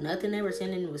 So nothing they were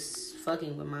sending was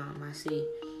fucking with mom. I see.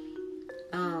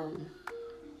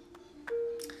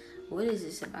 What is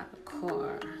this about the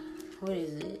car? What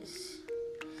is this?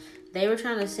 They were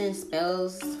trying to send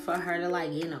spells for her to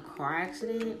like get in a car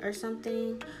accident or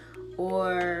something,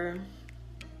 or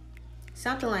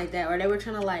something like that. Or they were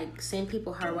trying to like send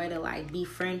people her way to like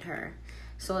befriend her.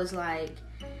 So it's like,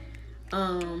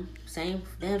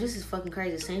 this is fucking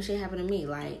crazy. Same shit happened to me.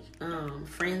 Like,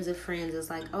 friends of friends. It's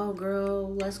like, oh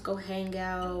girl, let's go hang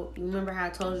out. You remember how I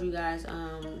told you guys,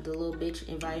 the little bitch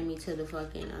invited me to the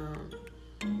fucking,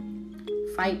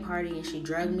 fight party and she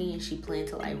drugged me and she planned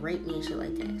to like rape me and shit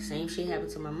like that. Same shit happened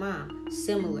to my mom.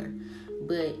 Similar.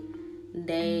 But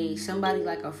somebody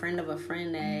like a friend of a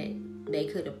friend that they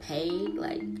could have paid,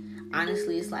 like,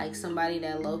 honestly, it's like somebody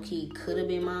that low-key could have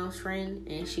been mom's friend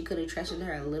and she could have trusted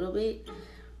her a little bit.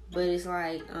 But it's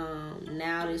like,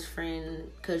 now this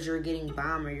friend, because you're getting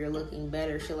bomb or you're looking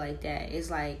better, shit like that. It's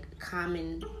like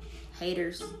common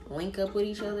haters link up with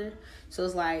each other. So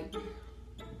it's like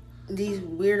these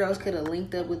weirdos could have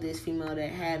linked up with this female that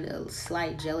had a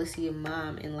slight jealousy of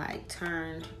mom and like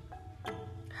turned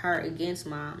her against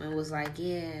mom and was like,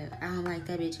 yeah, I don't like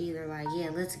that bitch either. Like, yeah,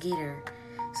 let's get her.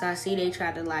 So I see they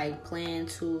tried to like plan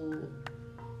to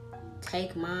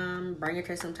take mom, bring her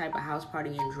to some type of house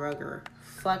party and drug her.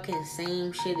 Fucking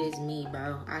same shit as me,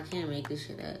 bro. I can't make this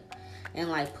shit up. And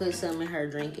like put something in her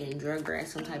drink and drug her at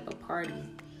some type of party.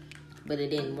 But it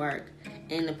didn't work.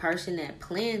 And the person that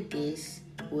planned this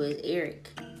was Eric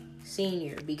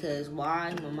Sr. Because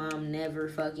why? My mom never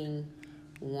fucking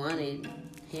wanted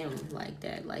him like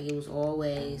that. Like it was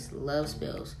always love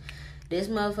spells. This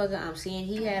motherfucker I'm seeing,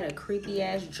 he had a creepy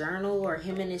ass journal, or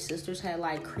him and his sisters had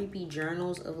like creepy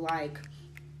journals of like,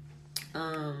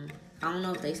 I don't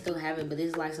know if they still have it, but this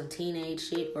is like some teenage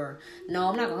shit. Or no,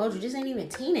 I'm not gonna hold you, this ain't even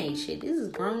teenage shit. This is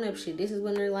grown up shit. This is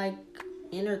when they're like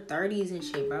in their 30s and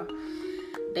shit, bro.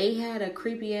 They had a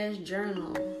creepy ass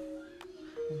journal.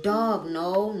 Dog,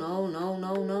 no.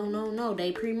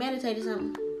 They premeditated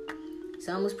something.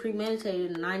 Something was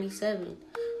premeditated in 97.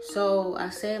 So I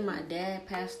said my dad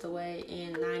passed away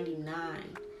in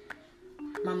 99.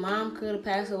 My mom could have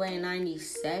passed away in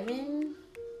 97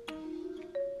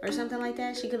 or something like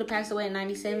that. She could have passed away in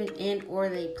 97, and or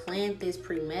they planned this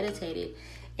premeditated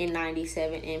in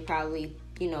 97 and probably,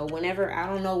 whenever, I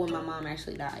don't know when my mom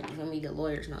actually died. You feel me? The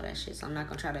lawyers know that shit. So I'm not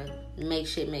going to try to make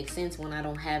shit make sense when I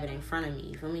don't have it in front of me.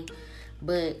 You feel me?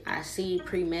 But I see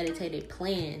premeditated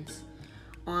plans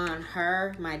on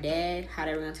her, my dad, how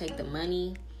they were going to take the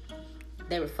money.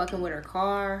 They were fucking with her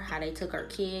car, how they took her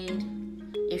kid.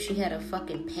 If she had a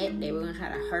fucking pet, they were going to try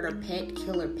to hurt her pet,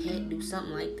 kill her pet, do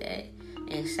something like that,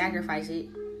 and sacrifice it.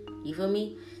 You feel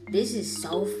me? This is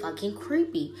so fucking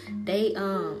creepy. They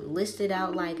listed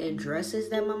out like addresses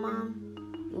that my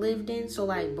mom lived in. So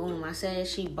like, boom, I said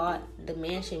she bought the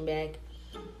mansion back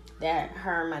that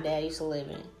her and my dad used to live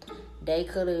in. They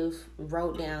could have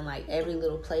wrote down like every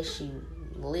little place she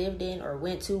lived in or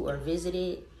went to or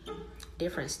visited,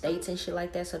 different states and shit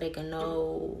like that, so they can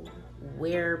know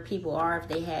where people are, if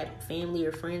they had family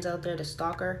or friends out there to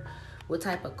stalk her, what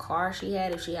type of car she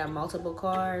had, if she had multiple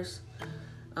cars,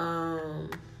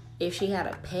 if she had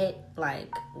a pet,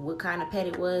 like what kind of pet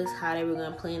it was, how they were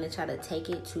gonna plan to try to take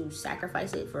it to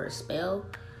sacrifice it for a spell.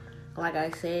 Like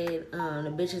I said,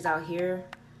 the bitches out here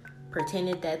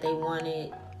pretended that they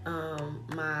wanted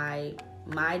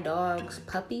my dog's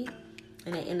puppy,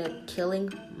 and they ended up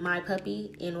killing my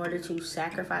puppy in order to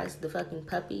sacrifice the fucking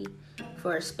puppy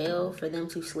for a spell for them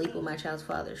to sleep with my child's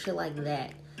father. Shit like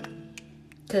that.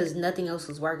 Because nothing else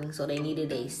was working, so they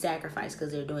needed a sacrifice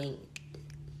because they're doing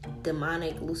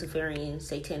demonic, Luciferian,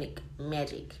 satanic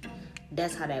magic.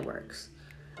 That's how that works.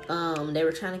 They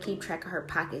were trying to keep track of her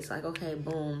pockets. Like, okay,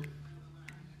 boom.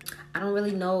 I don't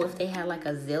really know if they had like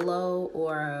a Zillow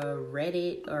or a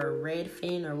Reddit or a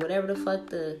Redfin or whatever the fuck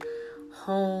the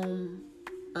home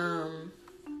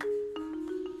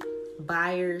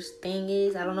buyers thing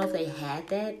is. I don't know if they had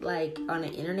that like on the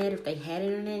internet, if they had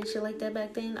internet and shit like that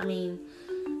back then. I mean,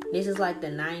 this is like the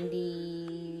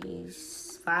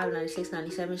 95, 96,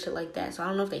 97, shit like that. So I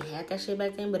don't know if they had that shit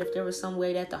back then, but if there was some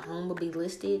way that the home would be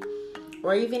listed,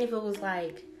 or even if it was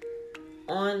like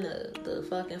on the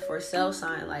fucking for sale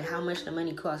sign, like how much the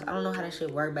money cost. I don't know how that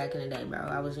shit worked back in the day, bro.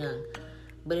 I was young.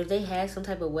 But if they had some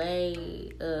type of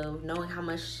way of knowing how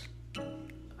much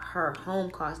her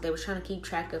home cost, they were trying to keep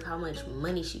track of how much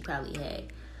money she probably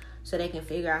had, so they can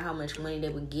figure out how much money they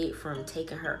would get from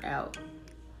taking her out,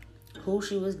 who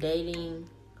she was dating,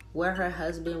 where her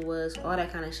husband was, all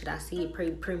that kind of shit. I see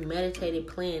it premeditated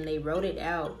plan. They wrote it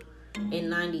out in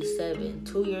 97,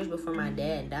 2 years before my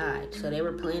dad died. So they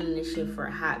were planning this shit for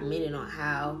a hot minute on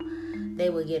how they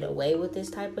would get away with this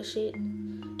type of shit.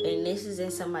 And this is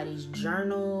in somebody's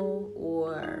journal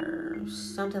or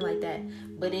something like that.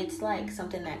 But it's like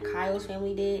something that Kyle's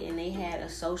family did, and they had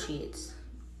associates.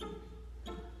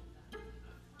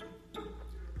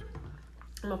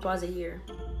 I'm gonna pause it here.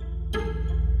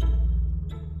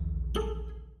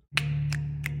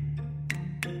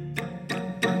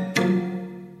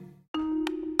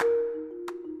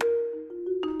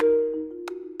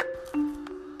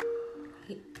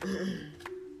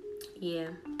 Yeah,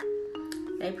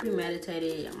 they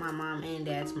premeditated my mom and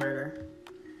dad's murder.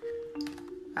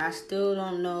 I still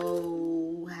don't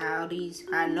know how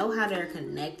I know how they're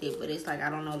connected, but it's like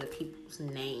I don't know the people's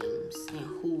names and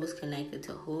who was connected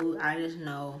to who. I just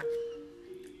know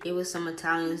it was some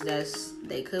Italians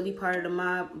they could be part of the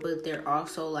mob, but they're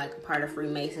also like a part of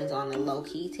Freemasons on the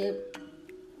low-key tip.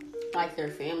 Like their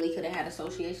family could have had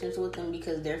associations with them,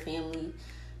 because their family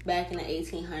back in the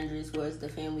 1800s was the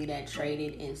family that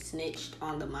traded and snitched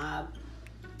on the mob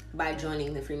by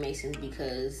joining the Freemasons,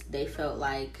 because they felt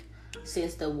like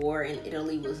since the war in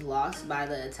Italy was lost by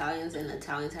the Italians and the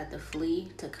Italians had to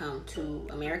flee to come to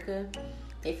America,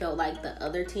 they felt like the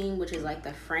other team, which is like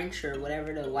the French or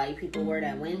whatever the white people were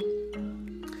that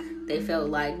win, they felt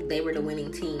like they were the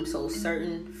winning team. So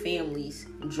certain families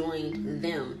joined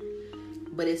them.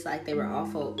 But it's like they were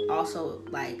also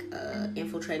like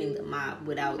infiltrating the mob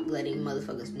without letting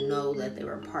motherfuckers know that they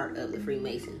were part of the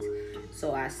Freemasons.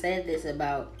 So I said this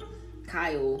about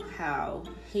Kyle, how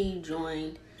he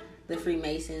joined the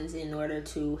Freemasons in order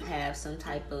to have some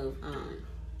type of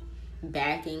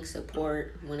backing,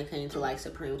 support when it came to like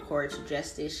Supreme Court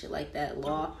justice, shit like that,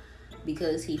 law,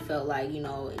 because he felt like, you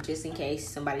know, just in case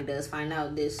somebody does find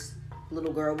out this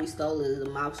little girl we stole is the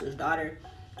mobster's daughter,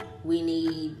 we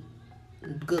need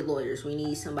good lawyers, we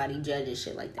need somebody judges,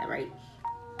 shit like that, right?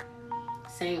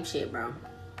 Same shit, bro.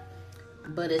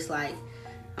 But it's like,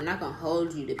 I'm not gonna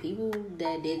hold you. The people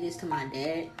that did this to my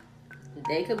dad,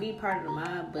 they could be part of the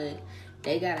mob, but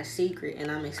they got a secret,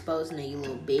 and I'm exposing it, you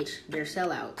little bitch. They're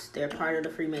sellouts. They're part of the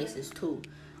Freemasons too,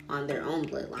 on their own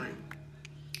bloodline.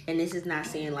 And this is not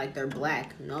saying like they're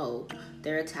black. No,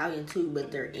 they're Italian too,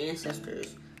 but their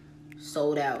ancestors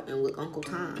sold out and with Uncle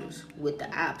Tom's, with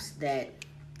the ops that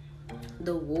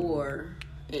the war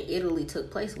in Italy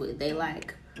took place with. They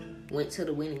like went to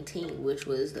the winning team, which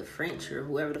was the French or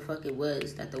whoever the fuck it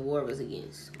was that the war was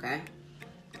against. Okay,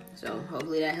 so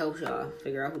hopefully that helps y'all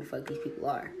figure out who the fuck these people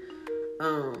are.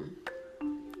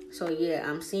 So yeah,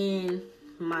 I'm seeing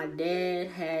my dad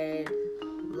had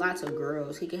lots of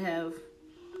girls. He could have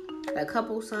a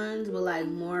couple sons, but like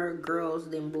more girls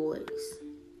than boys.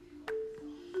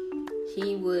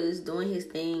 He was doing his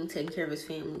thing, taking care of his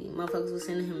family. Motherfuckers was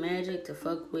sending him magic to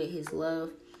fuck with his love.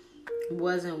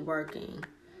 Wasn't working.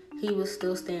 He was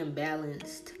still staying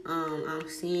balanced. I'm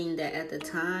seeing that at the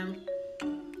time,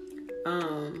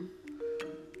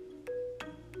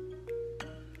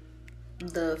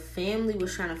 The family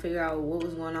was trying to figure out what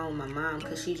was going on with my mom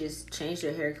because she just changed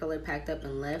her hair color, packed up,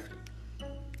 and left.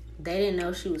 They didn't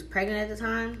know she was pregnant at the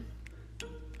time,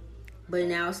 but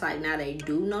now it's like now they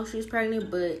do know she was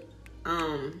pregnant. But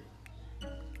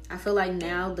I feel like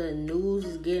now the news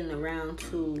is getting around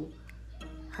to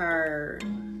her,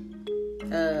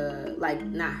 like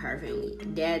not her family,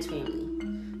 dad's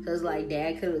family, because like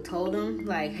dad could have told him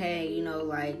like, hey, you know,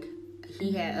 like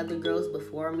he had other girls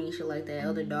before me, shit like that,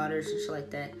 other daughters and shit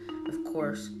like that, of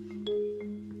course,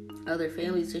 other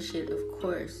families and shit, of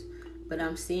course. But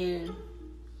I'm seeing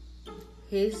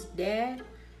his dad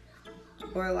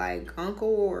or like uncle,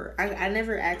 or I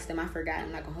never asked him, I forgot,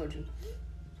 I'm not gonna hold you,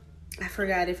 I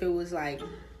forgot if it was like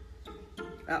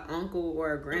an uncle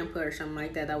or a grandpa or something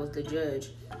like that that was the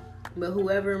judge. But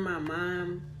whoever my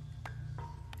mom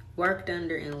worked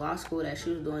under in law school that she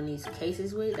was doing these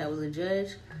cases with, that was a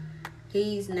judge,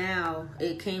 he's now,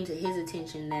 it came to his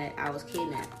attention that I was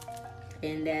kidnapped.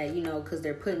 And that, you know, because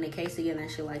they're putting the case together and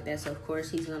shit like that. So, of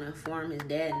course, he's going to inform his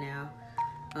dad now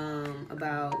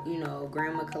about, you know,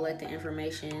 grandma collecting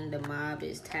information. The mob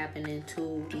is tapping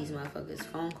into these motherfuckers'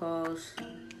 phone calls.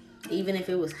 Even if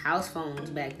it was house phones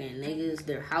back then, niggas,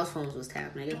 their house phones was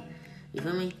tapped, nigga. You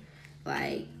feel me?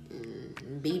 Like,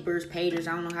 beepers, pagers,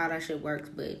 I don't know how that shit works,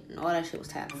 but all that shit was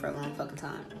tapped for a long fucking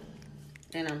time.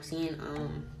 And I'm seeing,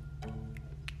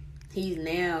 he's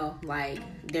now, like,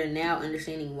 they're now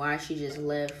understanding why she just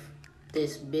left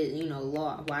this bit, you know,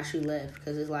 law, why she left.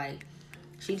 Because it's like,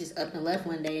 she just up and left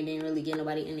one day and didn't really give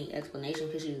nobody any explanation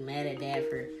because she was mad at dad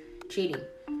for cheating.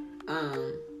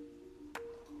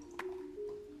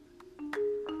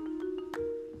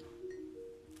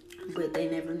 But they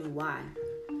never knew why.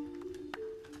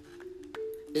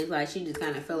 It's like she just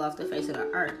kind of fell off the face of the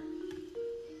earth.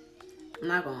 I'm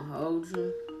not gonna hold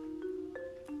you.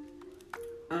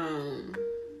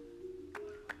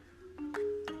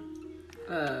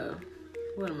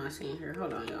 What am I seeing here?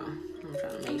 Hold on, y'all. I'm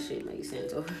trying to make shit make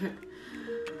sense over here.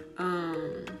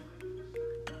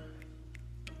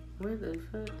 Where the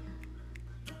fuck?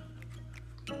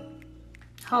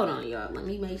 Hold on, y'all. Let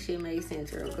me make shit make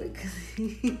sense real quick. Cause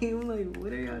I'm like,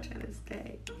 what are y'all trying to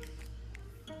say?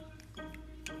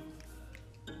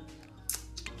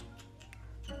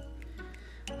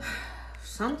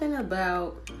 Something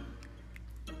about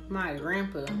my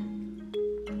grandpa,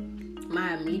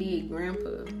 my immediate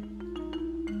grandpa,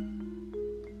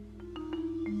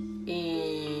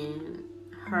 and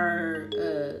her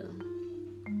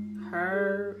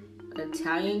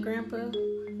Italian grandpa.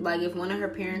 Like, if one of her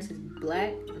parents is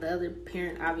black, the other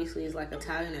parent obviously is like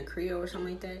Italian or Creole or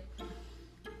something like that.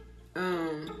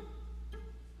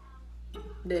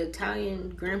 The Italian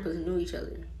grandpas knew each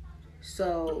other,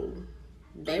 so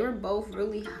they were both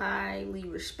really highly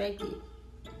respected.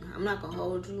 I'm not gonna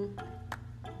hold you.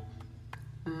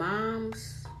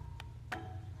 Mom's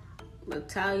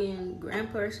Italian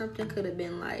grandpa or something could have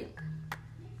been like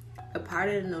a part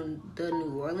of the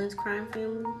New Orleans crime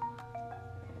family.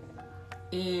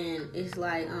 And it's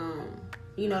like,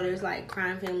 you know, there's like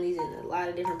crime families in a lot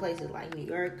of different places, like New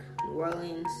York, New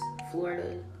Orleans,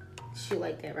 Florida, shit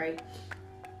like that, right?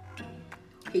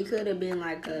 He could have been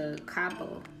like a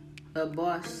capo, a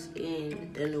boss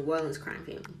in the New Orleans crime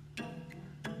family.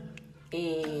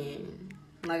 And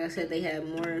like I said, he had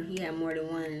more than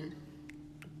one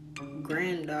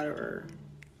granddaughter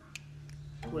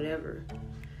or whatever.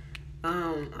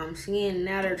 I'm seeing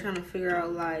now they're trying to figure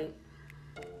out, like,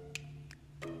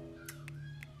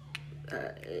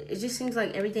 it just seems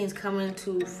like everything's coming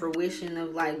to fruition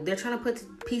of, like, they're trying to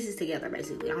put pieces together,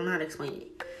 basically. I don't know how to explain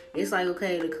it. It's like,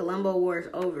 okay, the Colombo War is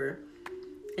over,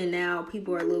 and now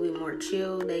people are a little bit more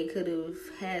chill. They could have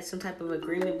had some type of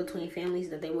agreement between families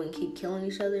that they wouldn't keep killing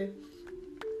each other.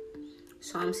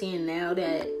 So I'm seeing now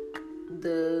that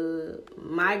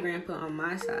my grandpa on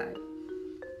my side,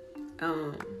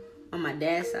 on my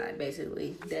dad's side,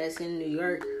 basically, that's in New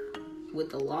York with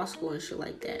the law school and shit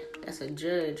like that. That's a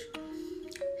judge.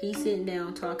 He's sitting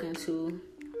down talking to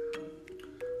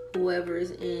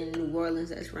whoever's in New Orleans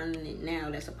that's running it now,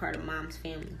 that's a part of mom's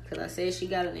family. Because I said she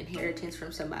got an inheritance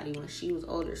from somebody when she was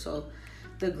older. So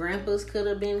the grandpas could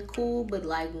have been cool, but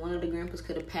like one of the grandpas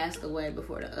could have passed away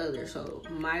before the other. So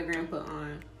my grandpa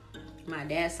on my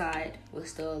dad's side was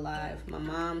still alive. My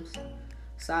mom's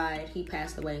side, he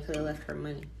passed away and could have left her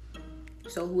money.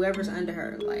 So whoever's under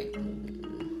her, like,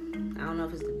 I don't know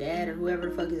if it's the dad or whoever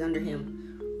the fuck is under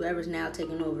him, whoever's now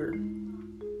taking over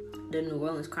the New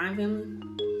Orleans crime family,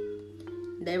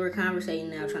 they were conversating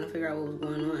now, trying to figure out what was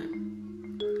going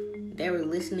on. they were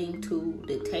listening to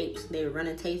the tapes. They were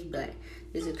running tapes back.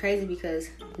 This is crazy because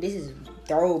this is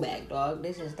throwback, dog.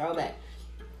 This is throwback.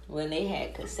 When they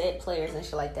had cassette players and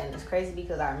shit like that. And it's crazy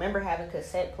because I remember having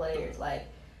cassette players. Like,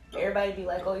 everybody be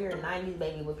like, oh, you're a 90s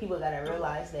baby. But people gotta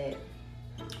realize that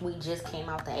we just came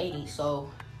out the 80s.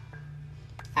 So,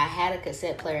 I had a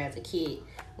cassette player as a kid.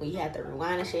 When you had to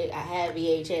rewind and shit, I had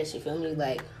VHS, you feel me?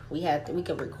 Like, we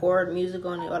could record music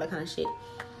on it, all that kind of shit.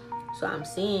 So, I'm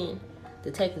seeing the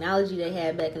technology they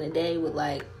had back in the day with,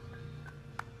 like,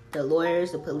 the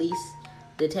lawyers, the police,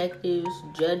 detectives,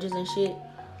 judges and shit.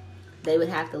 They would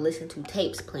have to listen to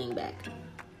tapes playing back.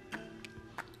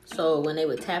 So when they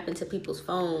would tap into people's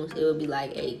phones, it would be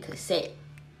like a cassette.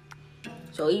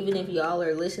 So even if y'all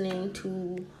are listening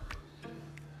to,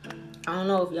 I don't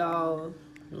know if y'all,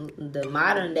 the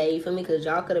modern day, you feel me? Because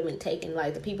y'all could have been taking,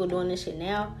 like, the people doing this shit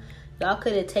now, y'all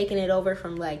could have taken it over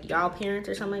from, like, y'all parents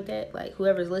or something like that. Like,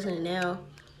 whoever's listening now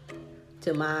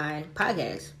to my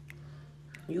podcast.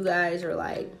 You guys are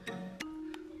like,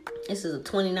 this is a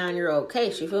 29-year-old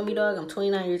case. You feel me, dog? I'm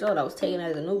 29 years old. I was taken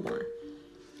as a newborn.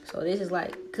 So this is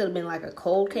like, could have been like a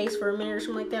cold case for a minute or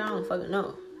something like that. I don't fucking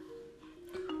know.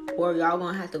 Or y'all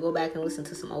gonna have to go back and listen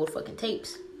to some old fucking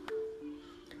tapes.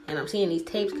 And I'm seeing these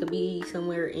tapes could be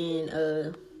somewhere in,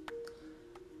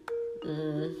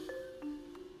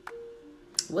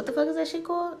 what the fuck is that shit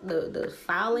called? The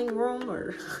filing room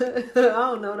or, I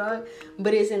don't know, dog.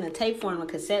 But it's in a tape form, a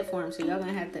cassette form. So y'all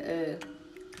gonna have to,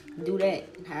 do that.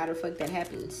 How the fuck that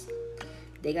happens?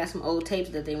 They got some old tapes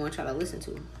that they want y'all to listen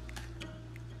to.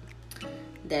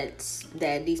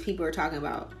 That these people are talking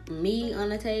about me on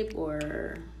the tape,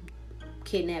 or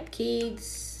kidnapped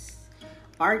kids,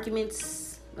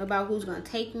 arguments about who's gonna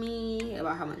take me,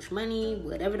 about how much money,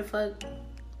 whatever the fuck.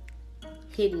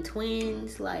 Hidden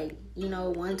twins, like, you know,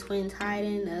 one twin's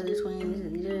hiding, the other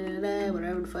twins,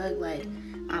 whatever the fuck. Like,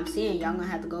 I'm seeing y'all gonna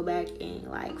have to go back and,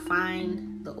 like,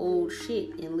 find the old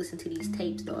shit and listen to these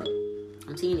tapes, dog.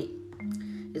 I'm seeing it.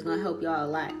 It's gonna help y'all a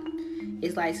lot.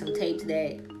 It's like some tapes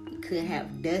that could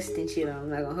have dust and shit on. I'm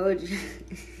not gonna hold you.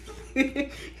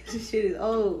 This shit is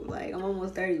old. Like, I'm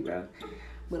almost 30, bro.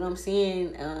 But I'm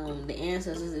seeing the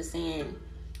ancestors are saying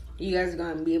you guys are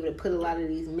gonna be able to put a lot of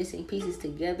these missing pieces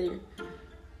together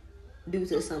due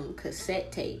to some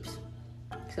cassette tapes.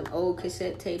 Some old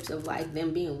cassette tapes of, like,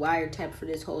 them being wiretapped for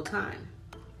this whole time.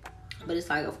 But it's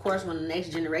like, of course, when the next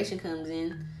generation comes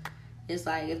in, it's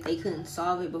like, if they couldn't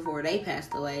solve it before they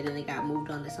passed away, then they got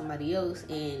moved on to somebody else,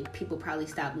 and people probably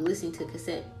stopped listening to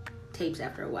cassette tapes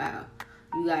after a while.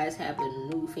 You guys have a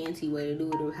new fancy way to do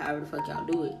it, or however the fuck y'all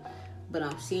do it. But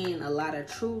I'm seeing a lot of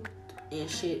truth and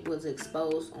shit was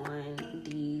exposed on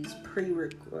these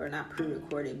not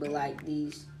pre-recorded, but like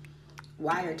these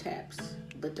wiretaps,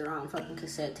 but they're on fucking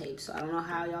cassette tapes. So I don't know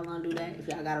how y'all gonna do that. If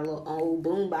y'all got a little old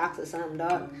boom box or something,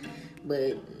 dog.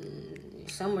 But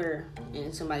somewhere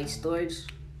in somebody's storage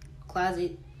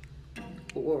closet,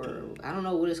 or I don't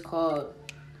know what it's called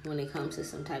when it comes to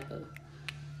some type of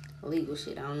legal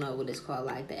shit. I don't know what it's called,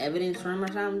 like the evidence room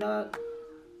or something, dog.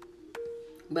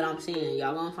 But I'm saying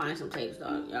y'all gonna find some tapes,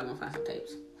 dog. Y'all gonna find some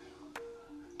tapes.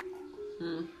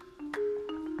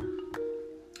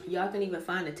 Y'all can even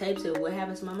find the tapes of what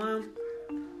happened to my mom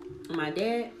and my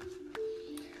dad.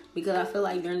 Because I feel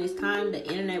like during this time, the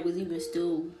internet was even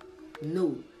still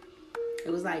new.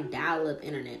 It was like dial-up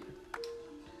internet.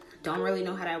 Don't really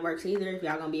know how that works either. If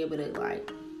y'all gonna be able to, like,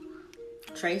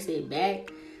 trace it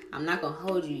back, I'm not gonna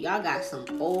hold you. Y'all got some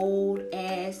old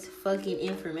ass fucking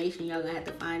information y'all gonna have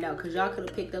to find out. Cause y'all could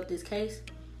have picked up this case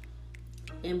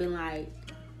and been like,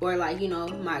 or like, you know,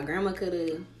 my grandma could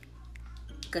have,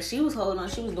 cause she was holding on,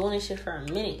 she was doing this shit for a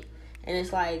minute. And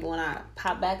it's like, when I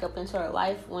popped back up into her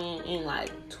life, when in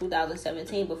like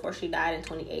 2017, before she died in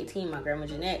 2018, my grandma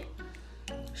Jeanette,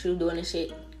 she was doing this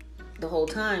shit the whole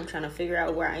time, trying to figure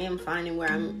out where I am, finding where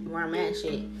I'm at and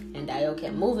shit. And Dio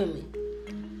kept moving me.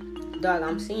 Dog,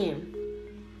 I'm seeing,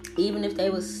 even if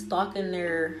they was stalking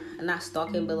not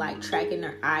stalking, but like tracking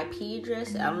their IP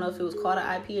address. I don't know if it was called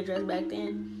an IP address back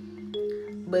then,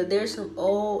 but there's some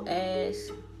old ass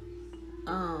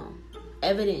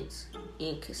evidence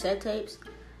in cassette tapes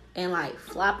and like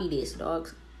floppy disks,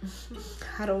 dogs.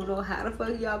 I don't know how the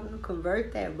fuck y'all gonna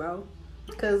convert that, bro.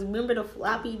 Cause remember the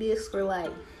floppy disks were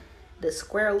like the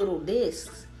square little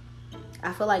discs.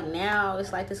 I feel like now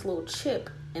it's like this little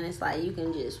chip. And it's like, you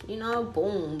can just, you know,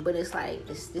 boom. But it's like,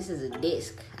 this is a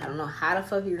disc. I don't know how the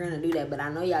fuck you're going to do that. But I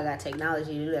know y'all got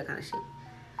technology to do that kind of shit.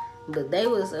 But they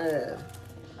was,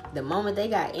 the moment they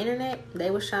got internet,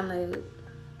 they was trying to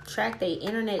track their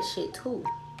internet shit too.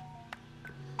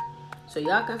 So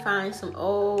y'all can find some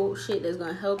old shit that's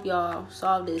going to help y'all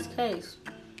solve this case.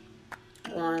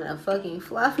 on a fucking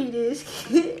floppy disk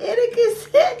and a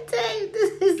cassette tape.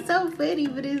 This is so funny,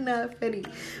 but it's not funny.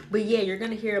 But yeah, you're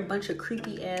gonna hear a bunch of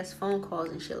creepy ass phone calls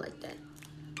and shit like that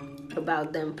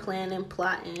about them planning,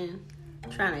 plotting,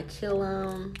 trying to kill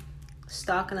them,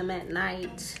 stalking them at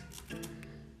night,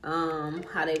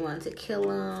 how they want to kill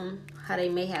them, how they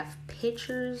may have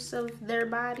pictures of their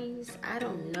bodies. I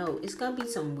don't know. It's gonna be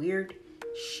some weird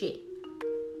shit.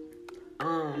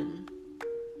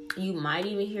 You might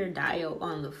even hear Dio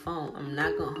on the phone. I'm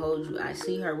not gonna hold you. I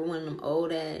see her with one of them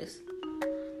old ass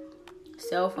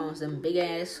cell phones, them big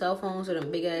ass cell phones or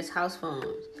them big ass house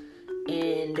phones.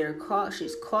 And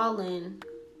she's calling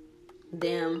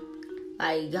them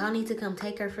like, y'all need to come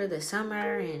take her for the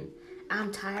summer, and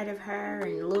I'm tired of her,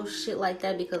 and little shit like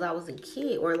that because I was a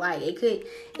kid. Or like it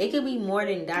could be more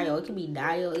than Dio. It could be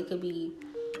Dio. It could be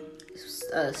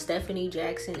Stephanie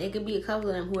Jackson. It could be a couple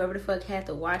of them. Whoever the fuck had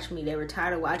to watch me, they were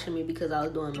tired of watching me because I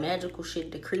was doing magical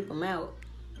shit to creep them out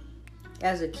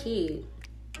as a kid.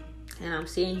 And I'm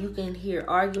saying you can hear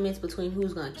arguments between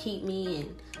who's gonna keep me,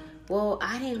 and well,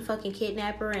 I didn't fucking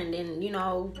kidnap her, and then, you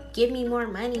know, give me more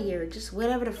money, or just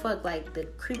whatever the fuck. Like, the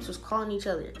creeps was calling each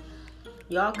other.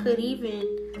 Y'all could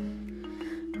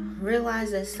even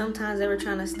realize that sometimes they were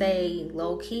trying to stay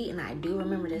low key, and I do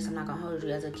remember this. I'm not gonna hold you.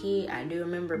 As a kid, I do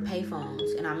remember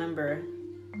payphones, and I remember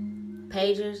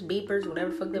pagers, beepers,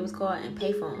 whatever the fuck that was called, and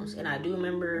payphones. And I do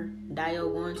remember Dio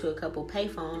going to a couple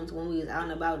payphones when we was out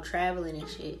and about traveling and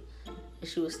shit, and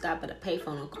she would stop at a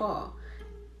payphone and call.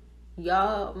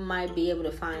 Y'all might be able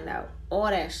to find out all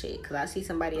that shit, because I see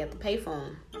somebody at the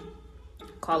payphone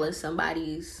calling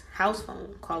somebody's house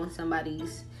phone, calling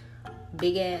somebody's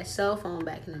big ass cell phone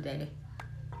back in the day,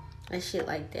 and shit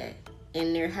like that.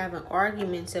 And they're having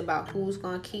arguments about who's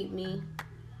gonna keep me,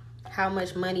 how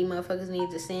much money motherfuckers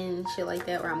need to send, shit like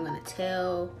that, or I'm gonna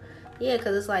tell. Yeah,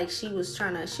 because it's like she was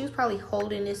probably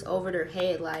holding this over their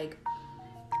head, like,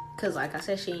 because like I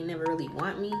said, she ain't never really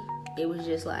want me. It was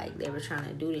just like they were trying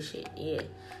to do this shit. Yeah.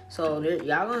 So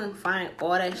y'all gonna find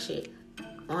all that shit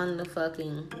on the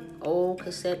fucking old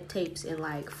cassette tapes and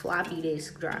like floppy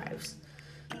disk drives.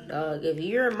 Dog, if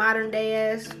you're a modern day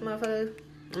ass motherfucker,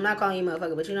 I'm not calling you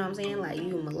motherfucker, but you know what I'm saying? Like,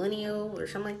 you a millennial or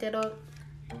something like that, dog.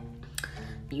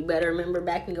 You better remember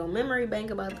back in your memory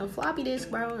bank about them floppy disks,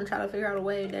 bro, and try to figure out a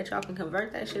way that y'all can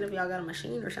convert that shit if y'all got a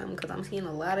machine or something, because I'm seeing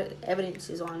a lot of evidence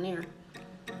is on there.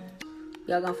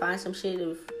 Y'all gonna find some shit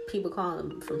of people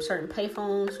calling from certain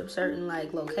payphones, from certain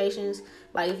like locations.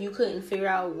 Like, if you couldn't figure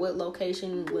out what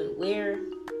location went where,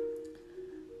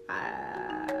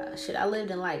 I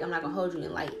lived in, like, I'm not gonna hold you,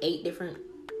 in like 8 different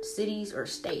cities or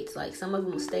states. Like, some of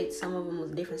them was states, some of them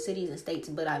was different cities and states,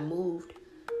 but I moved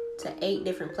to 8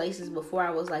 different places before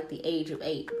I was like the age of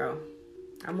 8, bro.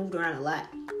 I moved around a lot.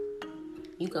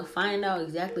 You can find out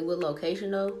exactly what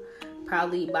location though,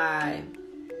 probably by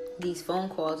these phone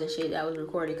calls and shit that was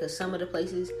recorded, because some of the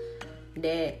places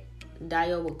that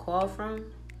Dio would call from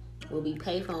will be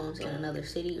payphones in another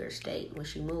city or state when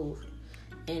she moved,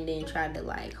 and then tried to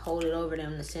like hold it over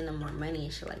them to send them more money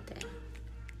and shit like that.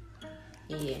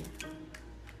 Yeah.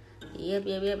 Yep.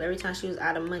 Every time she was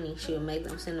out of money, she would make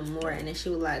them send them more, and then she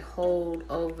would like hold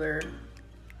over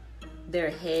their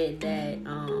head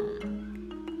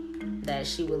that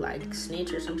she would like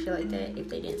snitch or some shit like that if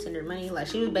they didn't send her money. Like,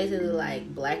 she was basically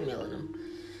like blackmailing them.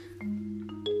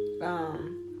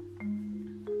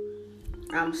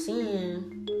 I'm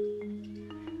seeing,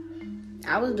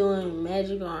 I was doing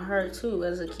magic on her too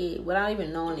as a kid without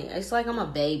even knowing it. It's like I'm a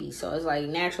baby, so it's like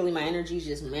naturally my energy is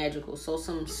just magical. So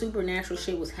some supernatural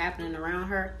shit was happening around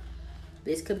her.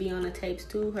 This could be on the tapes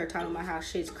too. Her talking about how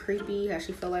shit's creepy, how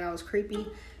she felt like I was creepy,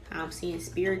 how I'm seeing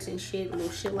spirits and shit, little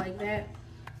shit like that.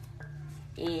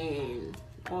 And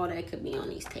all that could be on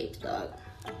these tapes, dog.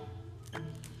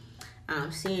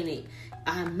 I'm seeing it.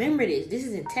 I remember this. This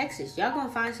is in Texas. Y'all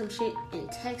gonna find some shit in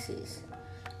Texas.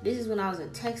 This is when I was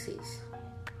in Texas.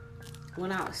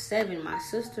 When I was 7, my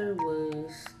sister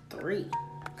was 3.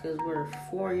 Because we're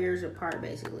 4 years apart,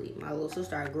 basically. My little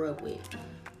sister I grew up with,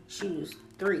 she was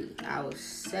 3. I was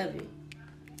 7.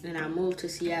 And I moved to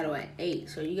Seattle at 8.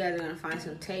 So you guys are gonna find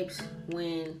some tapes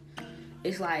when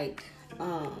it's like,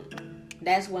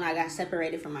 that's when I got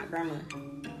separated from my grandma.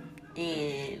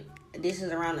 And this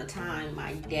is around the time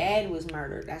my dad was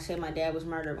murdered. I said my dad was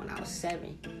murdered when I was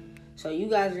 7. So you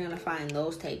guys are going to find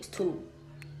those tapes too.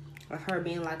 Of her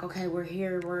being like, okay, we're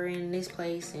here, we're in this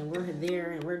place, and we're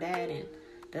there, and we're that, and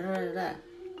da-da-da-da.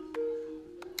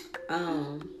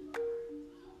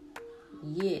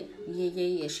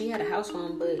 Yeah. She had a house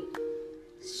phone, but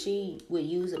she would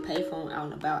use a payphone out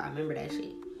and about. I remember that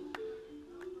shit.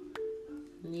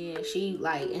 Yeah, she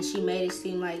and she made it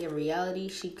seem like in reality,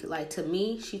 she to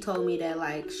me, she told me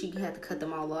that she had to cut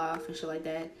them all off and shit like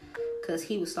that, cause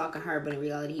he was stalking her, but in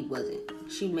reality he wasn't.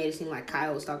 She made it seem like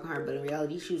Kyle was stalking her, but in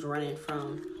reality she was running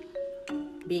from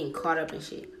being caught up in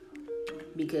shit,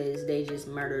 because they just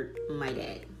murdered my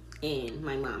dad and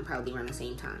my mom probably around the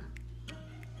same time,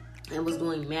 and was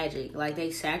doing magic. They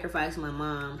sacrificed my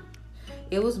mom.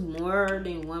 It was more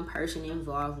than one person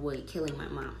involved with killing my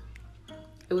mom.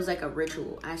 It was like a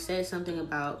ritual. I said something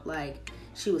about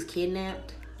she was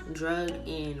kidnapped, drugged,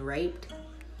 and raped.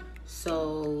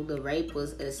 So the rape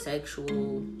was a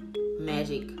sexual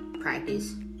magic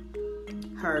practice.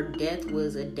 Her death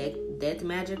was a death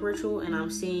magic ritual, and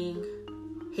I'm seeing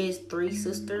his 3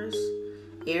 sisters,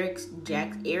 Eric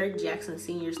Jackson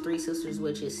Sr.'s 3 sisters,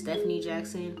 which is Stephanie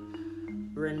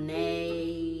Jackson,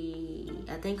 Renee,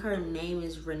 I think her name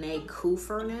is Renee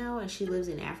Kufer now, and she lives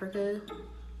in Africa,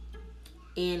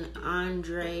 and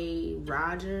Andre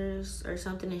Rogers or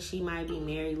something, and she might be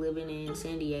married, living in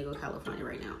San Diego, California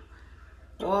right now.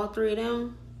 All 3 of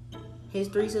them, his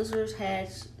 3 sisters,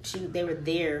 they were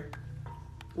there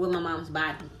with my mom's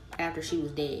body after she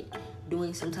was dead,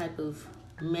 doing some type of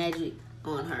magic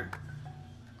on her.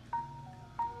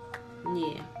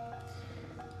 Yeah.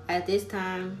 At this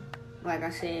time, like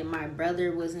I said, my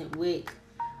brother wasn't with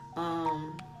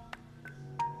my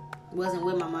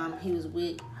mom. He was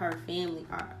with her family,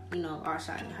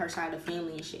 her side of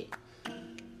family and shit,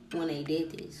 when they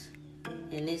did this.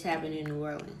 And this happened in New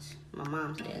Orleans. My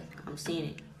mom's death. I'm seeing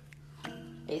it.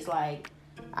 It's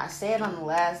I said on the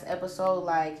last episode,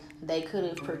 they could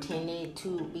have pretended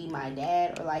to be my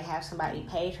dad, or have somebody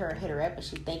page her or hit her up, and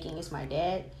she thinking it's my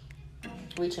dad,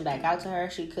 reaching back out to her.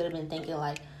 She could have been thinking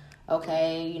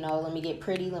okay, let me get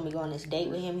pretty, let me go on this date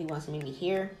with him, he wants to meet me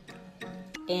here.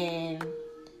 And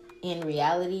in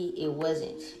reality, it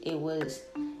wasn't. It was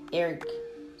Eric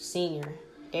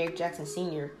Jackson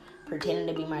Sr. pretending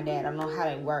to be my dad. I don't know how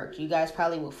that worked. You guys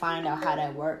probably will find out how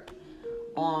that worked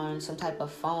on some type of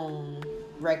phone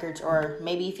records, or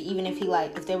maybe if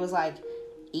there was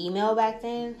email back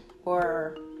then,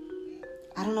 or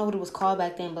I don't know what it was called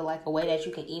back then, but a way that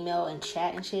you can email and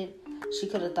chat and shit. She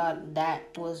could have thought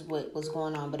that was what was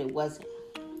going on, but it wasn't.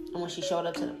 And when she showed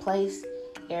up to the place,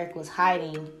 Eric was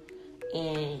hiding,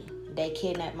 and they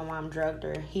kidnapped my mom, drugged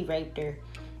her, he raped her,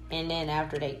 and then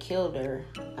after they killed her,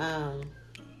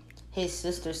 his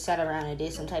sister sat around and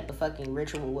did some type of fucking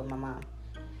ritual with my mom.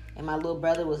 And my little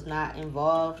brother was not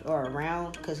involved or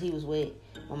around because he was with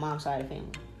my mom's side of the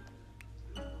family.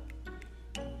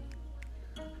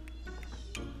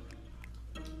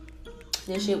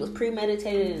 This shit was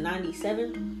premeditated in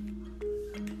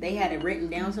 97. They had it written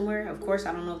down somewhere. Of course,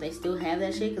 I don't know if they still have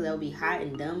that shit because that would be hot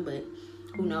and dumb, but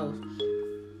who knows.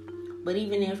 But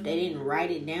even if they didn't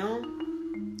write it down,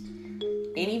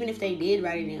 and even if they did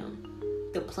write it down,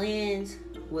 the plans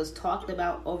was talked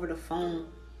about over the phone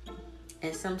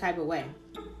in some type of way,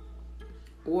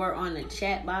 or on the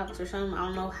chat box or something. I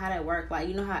don't know how that worked.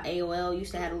 You know how AOL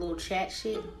used to have a little chat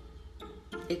shit?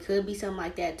 It could be something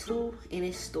like that too, and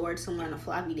it's stored somewhere on a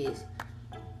floppy disk,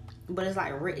 but it's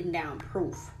written down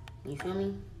proof. You feel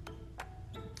me?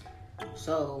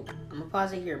 So I'm gonna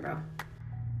pause it here, bro.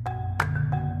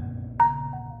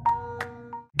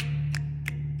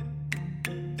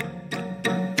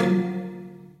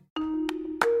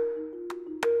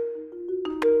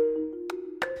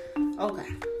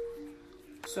 Okay,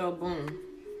 so boom.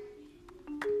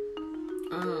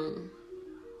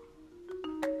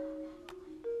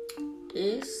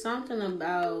 It's something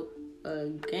about a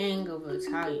gang of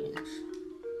Italians.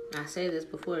 I said this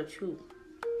before too.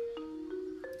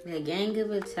 A gang of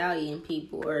Italian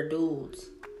people, or dudes.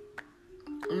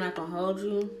 I'm not gonna hold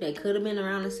you. They could have been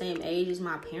around the same age as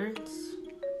my parents.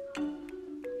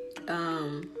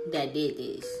 That did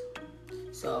this.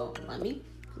 So let me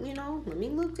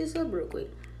look this up real quick.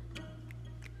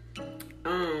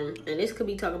 And this could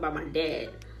be talking about my dad.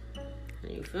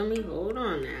 You feel me? Hold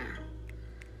on now.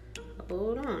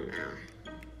 Murder.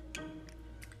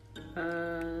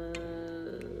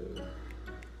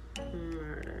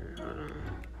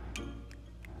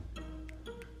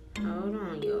 Hold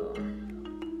on, y'all.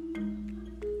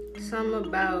 Something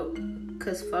about,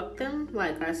 cause fuck them.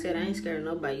 Like I said, I ain't scared of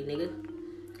nobody, nigga.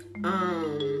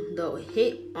 The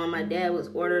hit on my dad was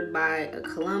ordered by a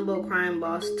Colombo crime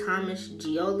boss, Thomas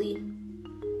Gioli,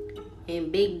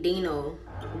 and Big Dino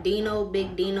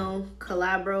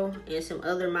Calabro, and some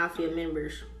other mafia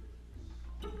members.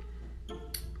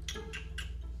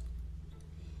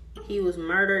 He was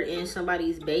murdered in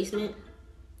somebody's basement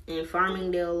in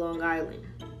Farmingdale, Long Island.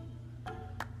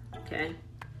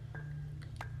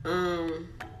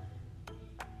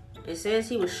 It says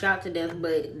he was shot to death,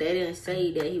 but they didn't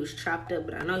say that he was chopped up.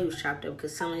 But I know he was chopped up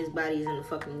because some of his body is in the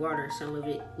fucking water and some of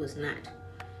it was not.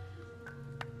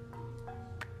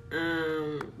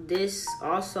 This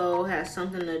also has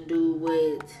something to do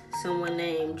with someone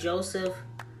named Joseph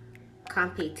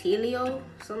Campitilio,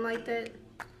 something like that,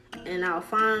 and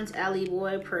Alphonse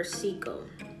Aliboy Persico.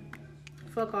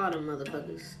 Fuck all them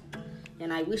motherfuckers.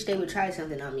 And I wish they would try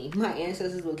something on me. My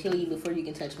ancestors will kill you before you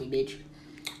can touch me, bitch.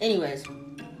 Anyways.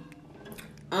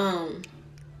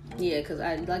 Yeah, because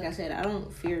like I said, I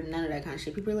don't fear none of that kind of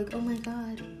shit. People are like, oh my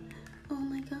god,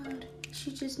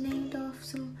 she just named off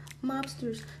some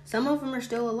mobsters. Some of them are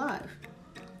still alive.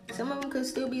 Some of them could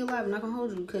still be alive. I'm not gonna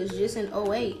hold you, because just in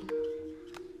 2008,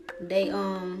 they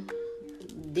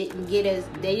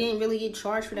didn't really get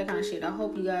charged for that kind of shit. I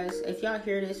hope you guys, if y'all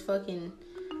hear this fucking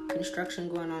construction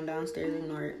going on downstairs,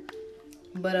 ignore it.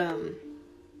 But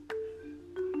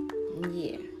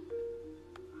yeah.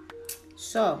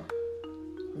 So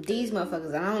these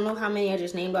motherfuckers, I don't know how many I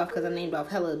just named off because I named off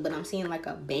hella, but I'm seeing like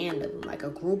a band of them, like a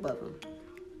group of them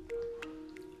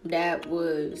that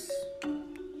was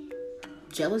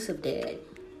jealous of dad.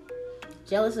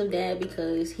 Jealous of dad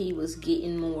because he was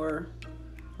getting more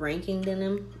ranking than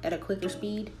him at a quicker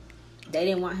speed. They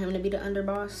didn't want him to be the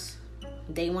underboss.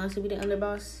 They wanted to be the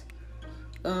underboss.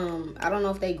 I don't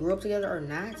know if they grew up together or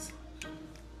not,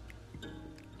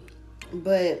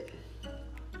 but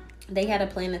they had a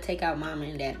plan to take out mama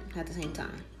and dad at the same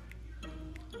time,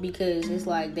 because it's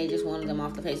like they just wanted them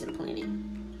off the face of the planet.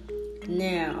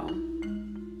 Now,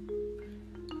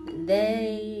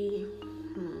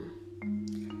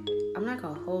 I'm not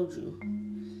gonna hold you.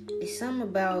 It's something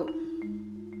about,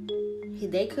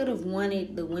 they could have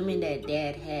wanted the women that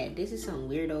dad had. This is some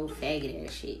weirdo faggot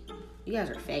ass shit. You guys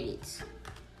are faggots.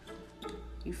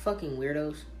 You fucking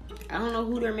weirdos. I don't know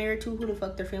who they're married to, who the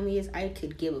fuck their family is. I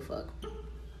could give a fuck.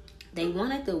 They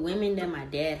wanted the women that my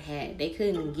dad had. They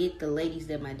couldn't get the ladies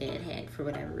that my dad had for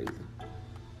whatever reason.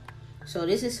 So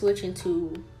this is switching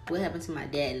to what happened to my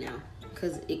dad now,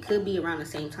 because it could be around the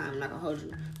same time. I'm not gonna hold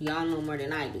you. Y'all know more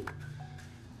than I do.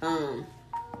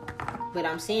 But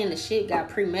I'm saying the shit got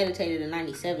premeditated in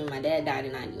 97. My dad died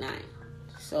in 99.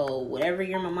 So whatever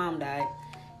year my mom died,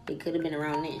 it could have been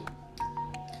around then.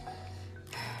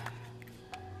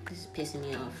 This is pissing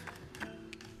me off.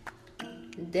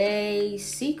 They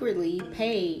secretly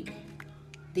paid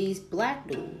these black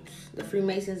dudes, the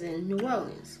Freemasons in New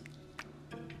Orleans.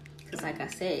 Because like I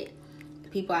said, the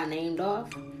people I named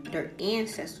off, their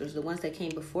ancestors, the ones that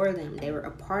came before them, they were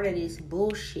a part of this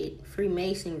bullshit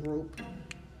Freemason group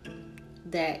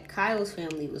that Kyle's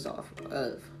family was off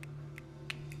of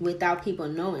without people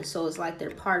knowing. So it's like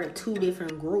they're part of two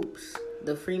different groups,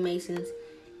 the Freemasons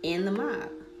and the mob.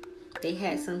 They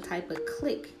had some type of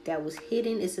clique that was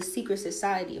hidden. It's a secret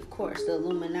society, of course. The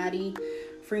Illuminati,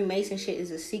 Freemason shit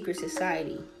is a secret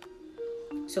society.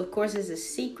 So, of course, it's a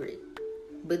secret.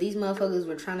 But these motherfuckers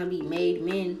were trying to be made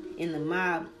men in the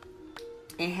mob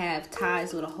and have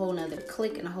ties with a whole nother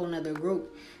clique and a whole nother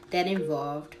group that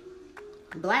involved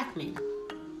black men.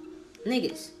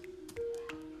 Niggas.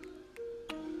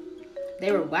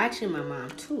 They were watching my mom,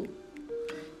 too.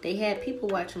 They had people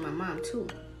watching my mom, too.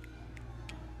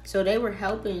 So they were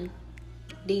helping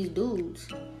these dudes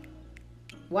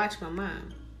watch my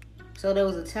mom. So there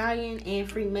was Italian and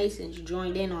Freemasons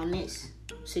joined in on this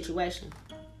situation.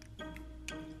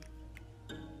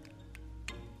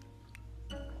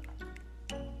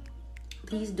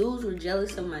 These dudes were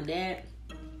jealous of my dad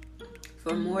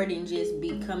for more than just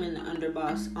becoming the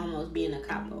underboss, almost being a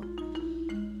capo.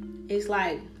 It's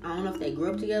like, I don't know if they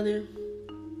grew up together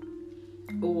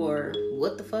or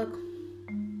what the fuck.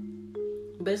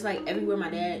 But it's like everywhere my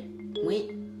dad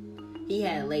went, he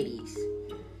had ladies.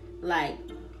 Like,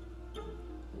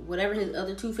 whatever his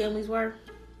other two families were,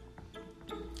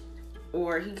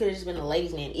 or he could have just been a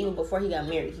ladies' man. Even before he got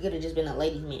married, he could have just been a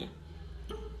ladies' man.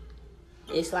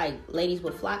 It's like ladies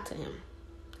would flock to him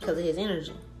because of his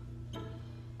energy.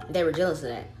 They were jealous of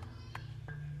that.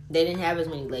 They didn't have as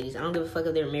many ladies. I don't give a fuck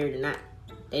if they were married or not.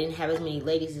 They didn't have as many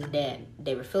ladies as dad.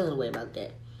 They were feeling a way about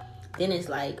that. Then it's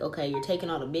like, okay, you're taking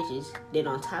all the bitches. Then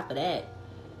on top of that,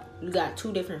 you got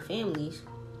two different families.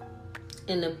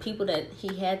 And the people that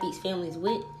he had these families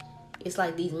with, it's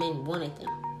like these men wanted them.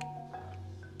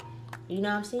 You know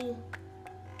what I'm saying?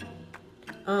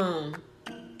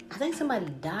 I think somebody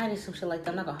died or some shit like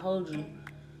that. I'm not gonna hold you.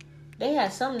 They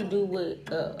had something to do with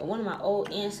one of my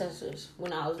old ancestors.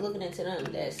 When I was looking into them,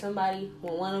 that somebody,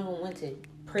 when one of them went to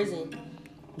prison,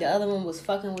 the other one was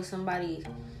fucking with somebody.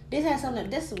 This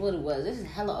is what it was. This is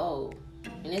hella old.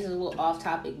 And this is a little off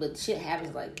topic, but shit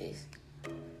happens like this.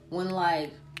 When,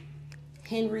 like,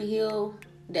 Henry Hill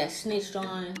that snitched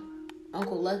on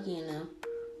Uncle Lucky and them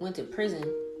went to prison.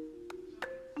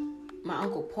 My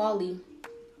Uncle Paulie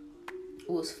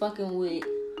was fucking with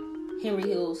Henry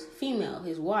Hill's female,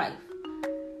 his wife.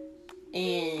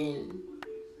 And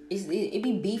it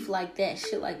be beef like that,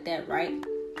 shit like that, right?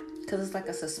 Because it's like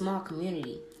it's a small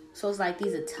community. So it's like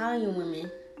these Italian women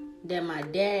that my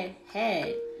dad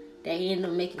had that he ended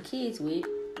up making kids with,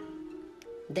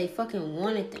 they fucking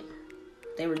wanted them.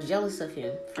 They were jealous of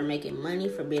him for making money,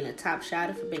 for being a top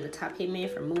shotter, for being a top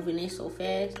hitman, for moving in so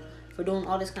fast, for doing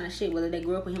all this kind of shit, whether they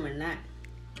grew up with him or not.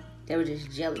 They were just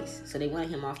jealous. So they wanted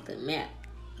him off the map.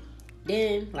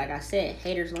 Then, like I said,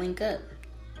 haters link up.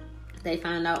 They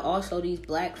found out also these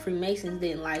black Freemasons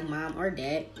didn't like mom or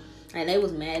dad. And they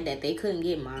was mad that they couldn't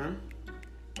get my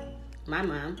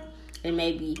mom, and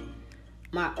maybe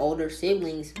my older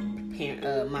siblings'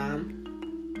 mom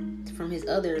from his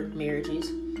other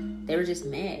marriages. They were just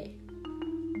mad.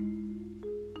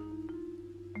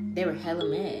 They were hella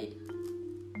mad.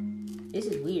 This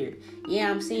is weird.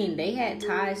 Yeah, I'm seeing they had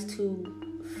ties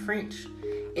to French.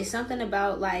 It's something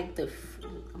about like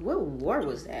what war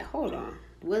was that? Hold on.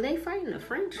 Were they fighting the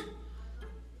French?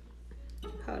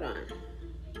 Hold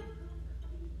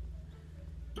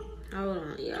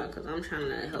on, y'all, because I'm trying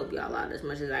to help y'all out as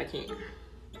much as I can.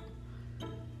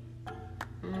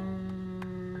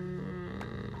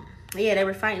 Yeah, they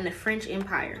were fighting the French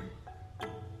Empire.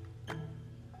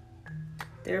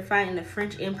 They were fighting the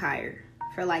French Empire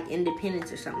for like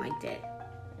independence or something like that.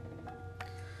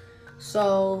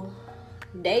 So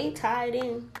they tied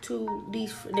in to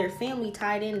their family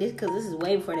tied in this, because this is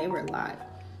way before they were alive.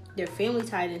 Their family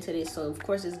tied into this, so of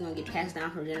course it's going to get passed down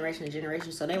from generation to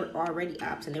generation. So they were already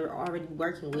ops, and they were already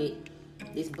working with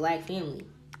this black family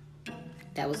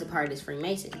that was a part of this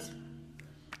Freemasons.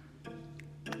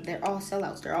 They're all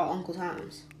sellouts. They're all Uncle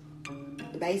Toms,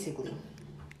 basically.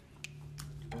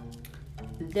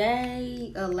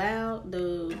 They allowed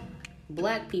the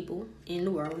black people in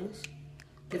New Orleans,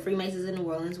 the Freemasons in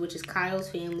New Orleans, which is Kyle's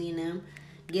family and them,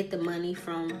 get the money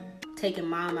from taking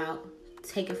mom out,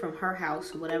 taking from her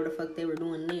house, whatever the fuck they were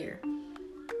doing there.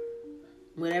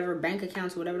 Whatever bank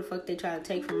accounts, whatever the fuck they tried to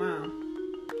take from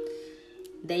mom,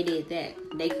 they did that.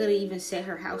 They could have even set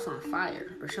her house on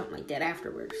fire or something like that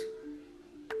afterwards.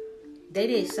 They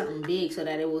did something big so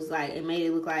that it was like, it made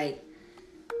it look like,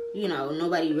 you know,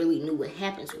 nobody really knew what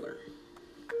happened to her.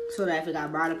 So that if it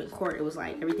got brought up in court, it was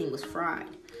like everything was fried.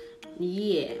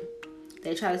 Yeah.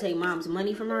 They tried to take mom's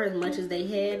money from her, as much as they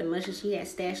had, as much as she had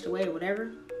stashed away or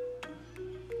whatever.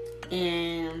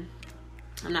 And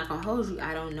I'm not gonna hold you.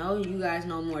 I don't know. You guys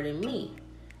know more than me.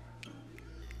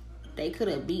 They could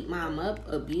have beat mom up,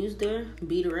 abused her,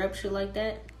 beat her up, shit like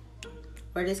that.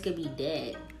 Or this could be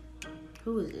dad.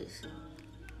 Who is this?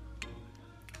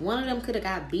 One of them could have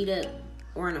got beat up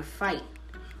or in a fight.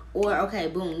 Or, okay,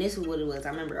 boom, this is what it was. I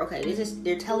remember. Okay,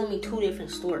 they're telling me two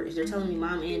different stories. They're telling me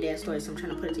mom and dad's stories, so I'm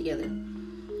trying to put it together.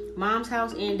 Mom's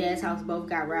house and dad's house both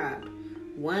got robbed.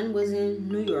 One was in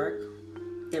New York.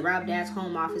 They robbed dad's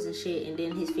home office and shit, and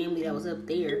then his family that was up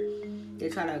there, they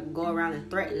try to go around and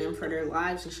threaten them for their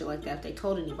lives and shit like that if they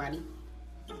told anybody.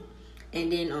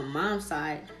 And then on mom's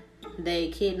side, they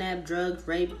kidnapped, drugged,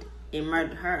 raped, and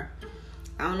murdered her.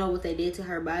 I don't know what they did to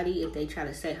her body, if they try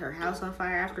to set her house on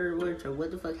fire afterwards or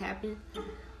what the fuck happened.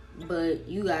 But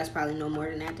you guys probably know more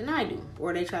than that than I do.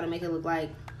 Or they try to make it look like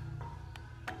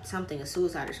something, a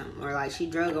suicide or something. Or like she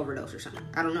drug overdose or something.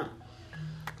 I don't know.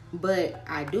 But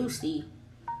I do see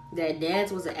that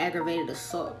dad's was an aggravated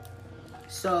assault.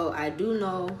 So I do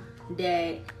know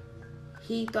that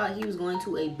he thought he was going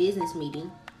to a business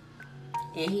meeting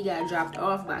and he got dropped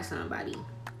off by somebody.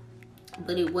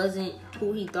 But it wasn't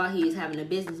who he thought he was having a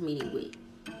business meeting with.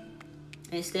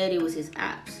 Instead, it was his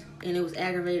ops. And it was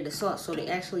aggravated assault. So they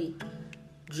actually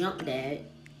jumped dad,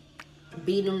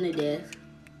 beat him to death.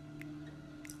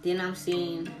 Then I'm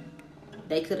seeing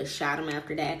they could have shot him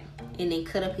after that. And then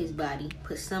cut up his body,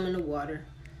 put some in the water.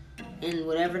 And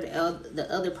whatever the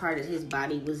other part of his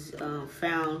body was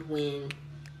found when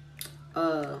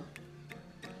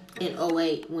in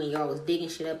 '08, when y'all was digging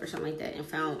shit up or something like that, and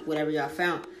found whatever y'all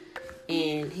found.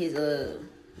 And his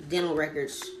dental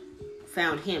records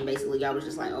found him, basically. Y'all was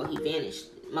just like, oh, he vanished.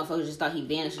 Motherfuckers just thought he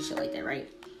vanished and shit like that, right?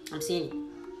 I'm seeing it.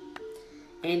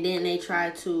 And then they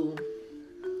tried to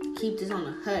keep this on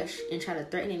a hush and try to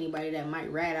threaten anybody that might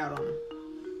rat out on him.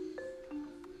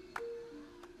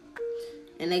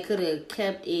 And they could have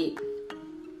kept it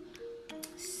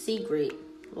secret,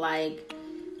 like,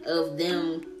 of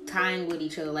them tying with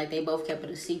each other. Like, they both kept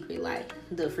it a secret, like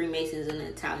the Freemasons and the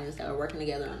Italians that were working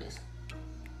together on this.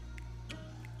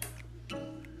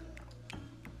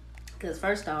 Because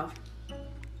first off,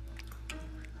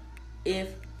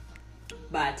 if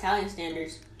by Italian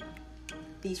standards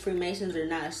these Freemasons are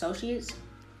not associates,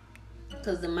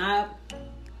 because the mob,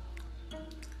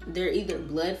 they're either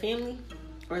blood family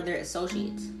or they're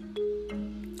associates.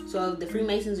 So if the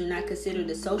Freemasons are not considered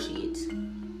associates,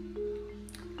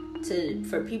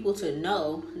 for people to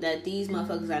know that these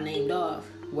motherfuckers I named off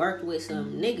worked with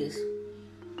some niggas,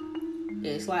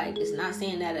 it's like, it's not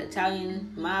saying that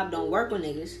Italian mob don't work with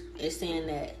niggas. It's saying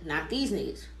that not these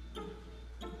niggas.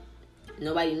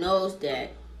 Nobody knows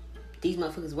that these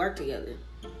motherfuckers work together.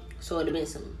 So it'd have been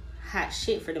some hot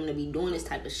shit for them to be doing this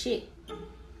type of shit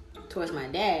towards my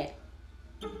dad,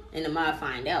 and the mob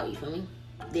find out, you feel me?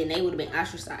 Then they would have been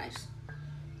ostracized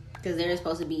because they're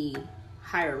supposed to be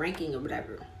higher ranking or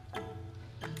whatever.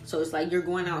 So it's like you're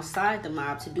going outside the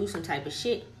mob to do some type of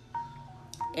shit,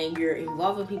 and you're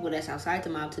involving people that's outside the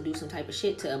mob to do some type of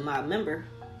shit to a mob member,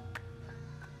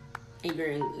 and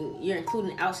you're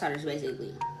including outsiders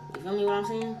basically. You feel me what I'm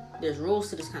saying? There's rules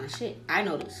to this kind of shit. I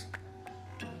know this.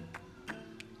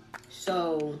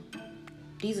 So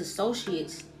these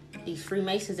associates, these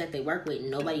Freemasons that they work with,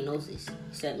 nobody knows this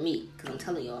except me, because I'm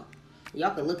telling y'all.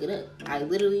 Y'all can look it up.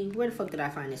 Where the fuck did I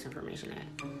find this information at?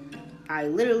 I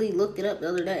literally looked it up the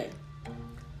other day.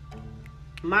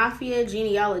 Mafia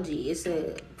Genealogy. It's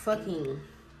a fucking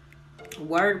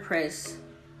WordPress,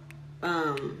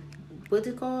 what's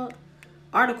it called?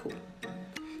 Article.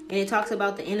 And it talks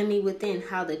about the enemy within,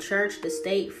 how the church, the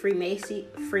state,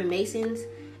 Freemasons,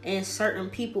 and certain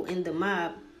people in the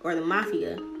mob or the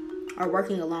mafia are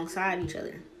working alongside each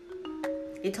other.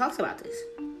 It talks about this.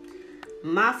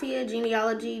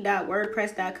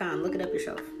 MafiaGenealogy.wordpress.com. Look it up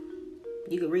yourself.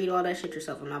 You can read all that shit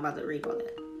yourself. I'm not about to read all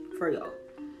that for y'all.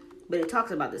 But it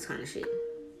talks about this kind of shit.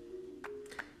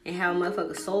 And how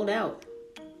motherfuckers sold out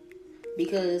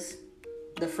because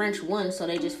the French won, so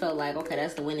they just felt like, okay,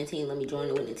 that's the winning team. Let me join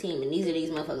the winning team. And these are these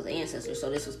motherfuckers' ancestors, so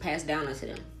this was passed down onto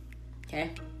them.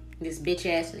 Okay? This bitch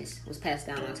assness was passed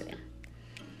down onto them.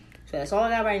 So that's all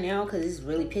I got right now, because it's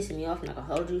really pissing me off. I'm not gonna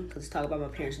hold you, because it's talking about my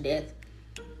parents' death.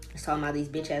 It's talking about these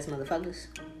bitch ass motherfuckers.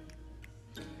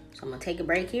 So I'm gonna take a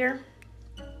break here.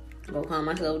 Go calm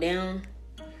myself down.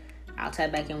 I'll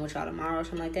tap back in with y'all tomorrow or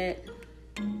something like that.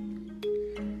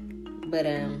 But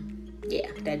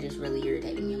yeah, that just really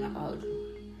irritated me. I'm not gonna hold you.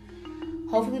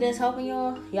 Hopefully that's helping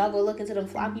y'all. Y'all go look into them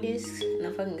floppy disks and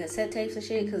the fucking cassette tapes and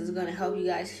shit, because it's gonna help you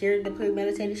guys hear the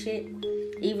premeditated shit.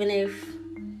 Even if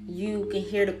you can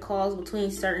hear the calls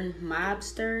between certain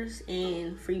mobsters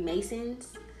and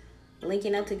Freemasons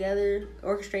linking up together,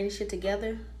 orchestrating shit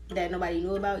together that nobody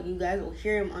knew about, you guys will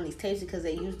hear them on these tapes because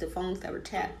they used the phones that were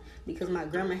tapped. Because my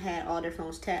grandma had all their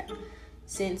phones tapped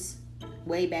since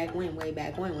way back when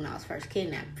I was first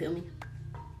kidnapped. Feel me?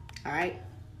 Alright?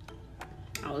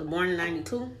 I was born in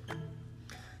 92.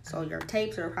 So your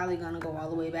tapes are probably going to go all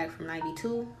the way back from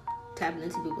 92, tapping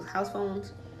into people's house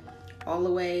phones, all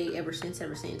the way ever since.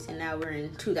 And now we're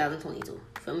in 2022.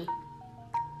 Feel me?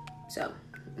 So,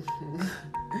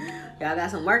 y'all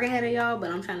got some work ahead of y'all, but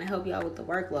I'm trying to help y'all with the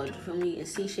workload. You feel me? And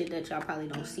see shit that y'all probably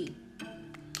don't see.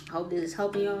 I hope this is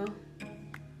helping y'all.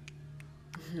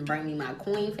 Bring me my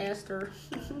coin faster.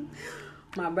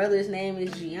 My brother's name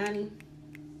is Gianni.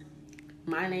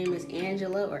 My name is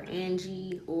Angela or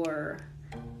Angie or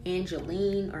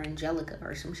Angeline or Angelica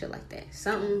or some shit like that.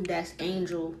 Something that's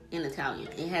angel in Italian.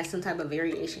 It has some type of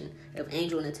variation of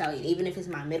angel in Italian. Even if it's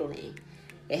my middle name,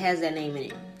 it has that name in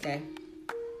it, okay?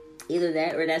 Either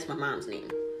that or that's my mom's name.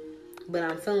 But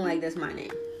I'm feeling like that's my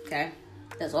name, okay?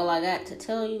 That's all I got to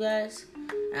tell you guys.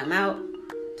 I'm out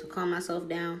to calm myself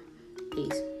down.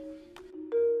 Peace.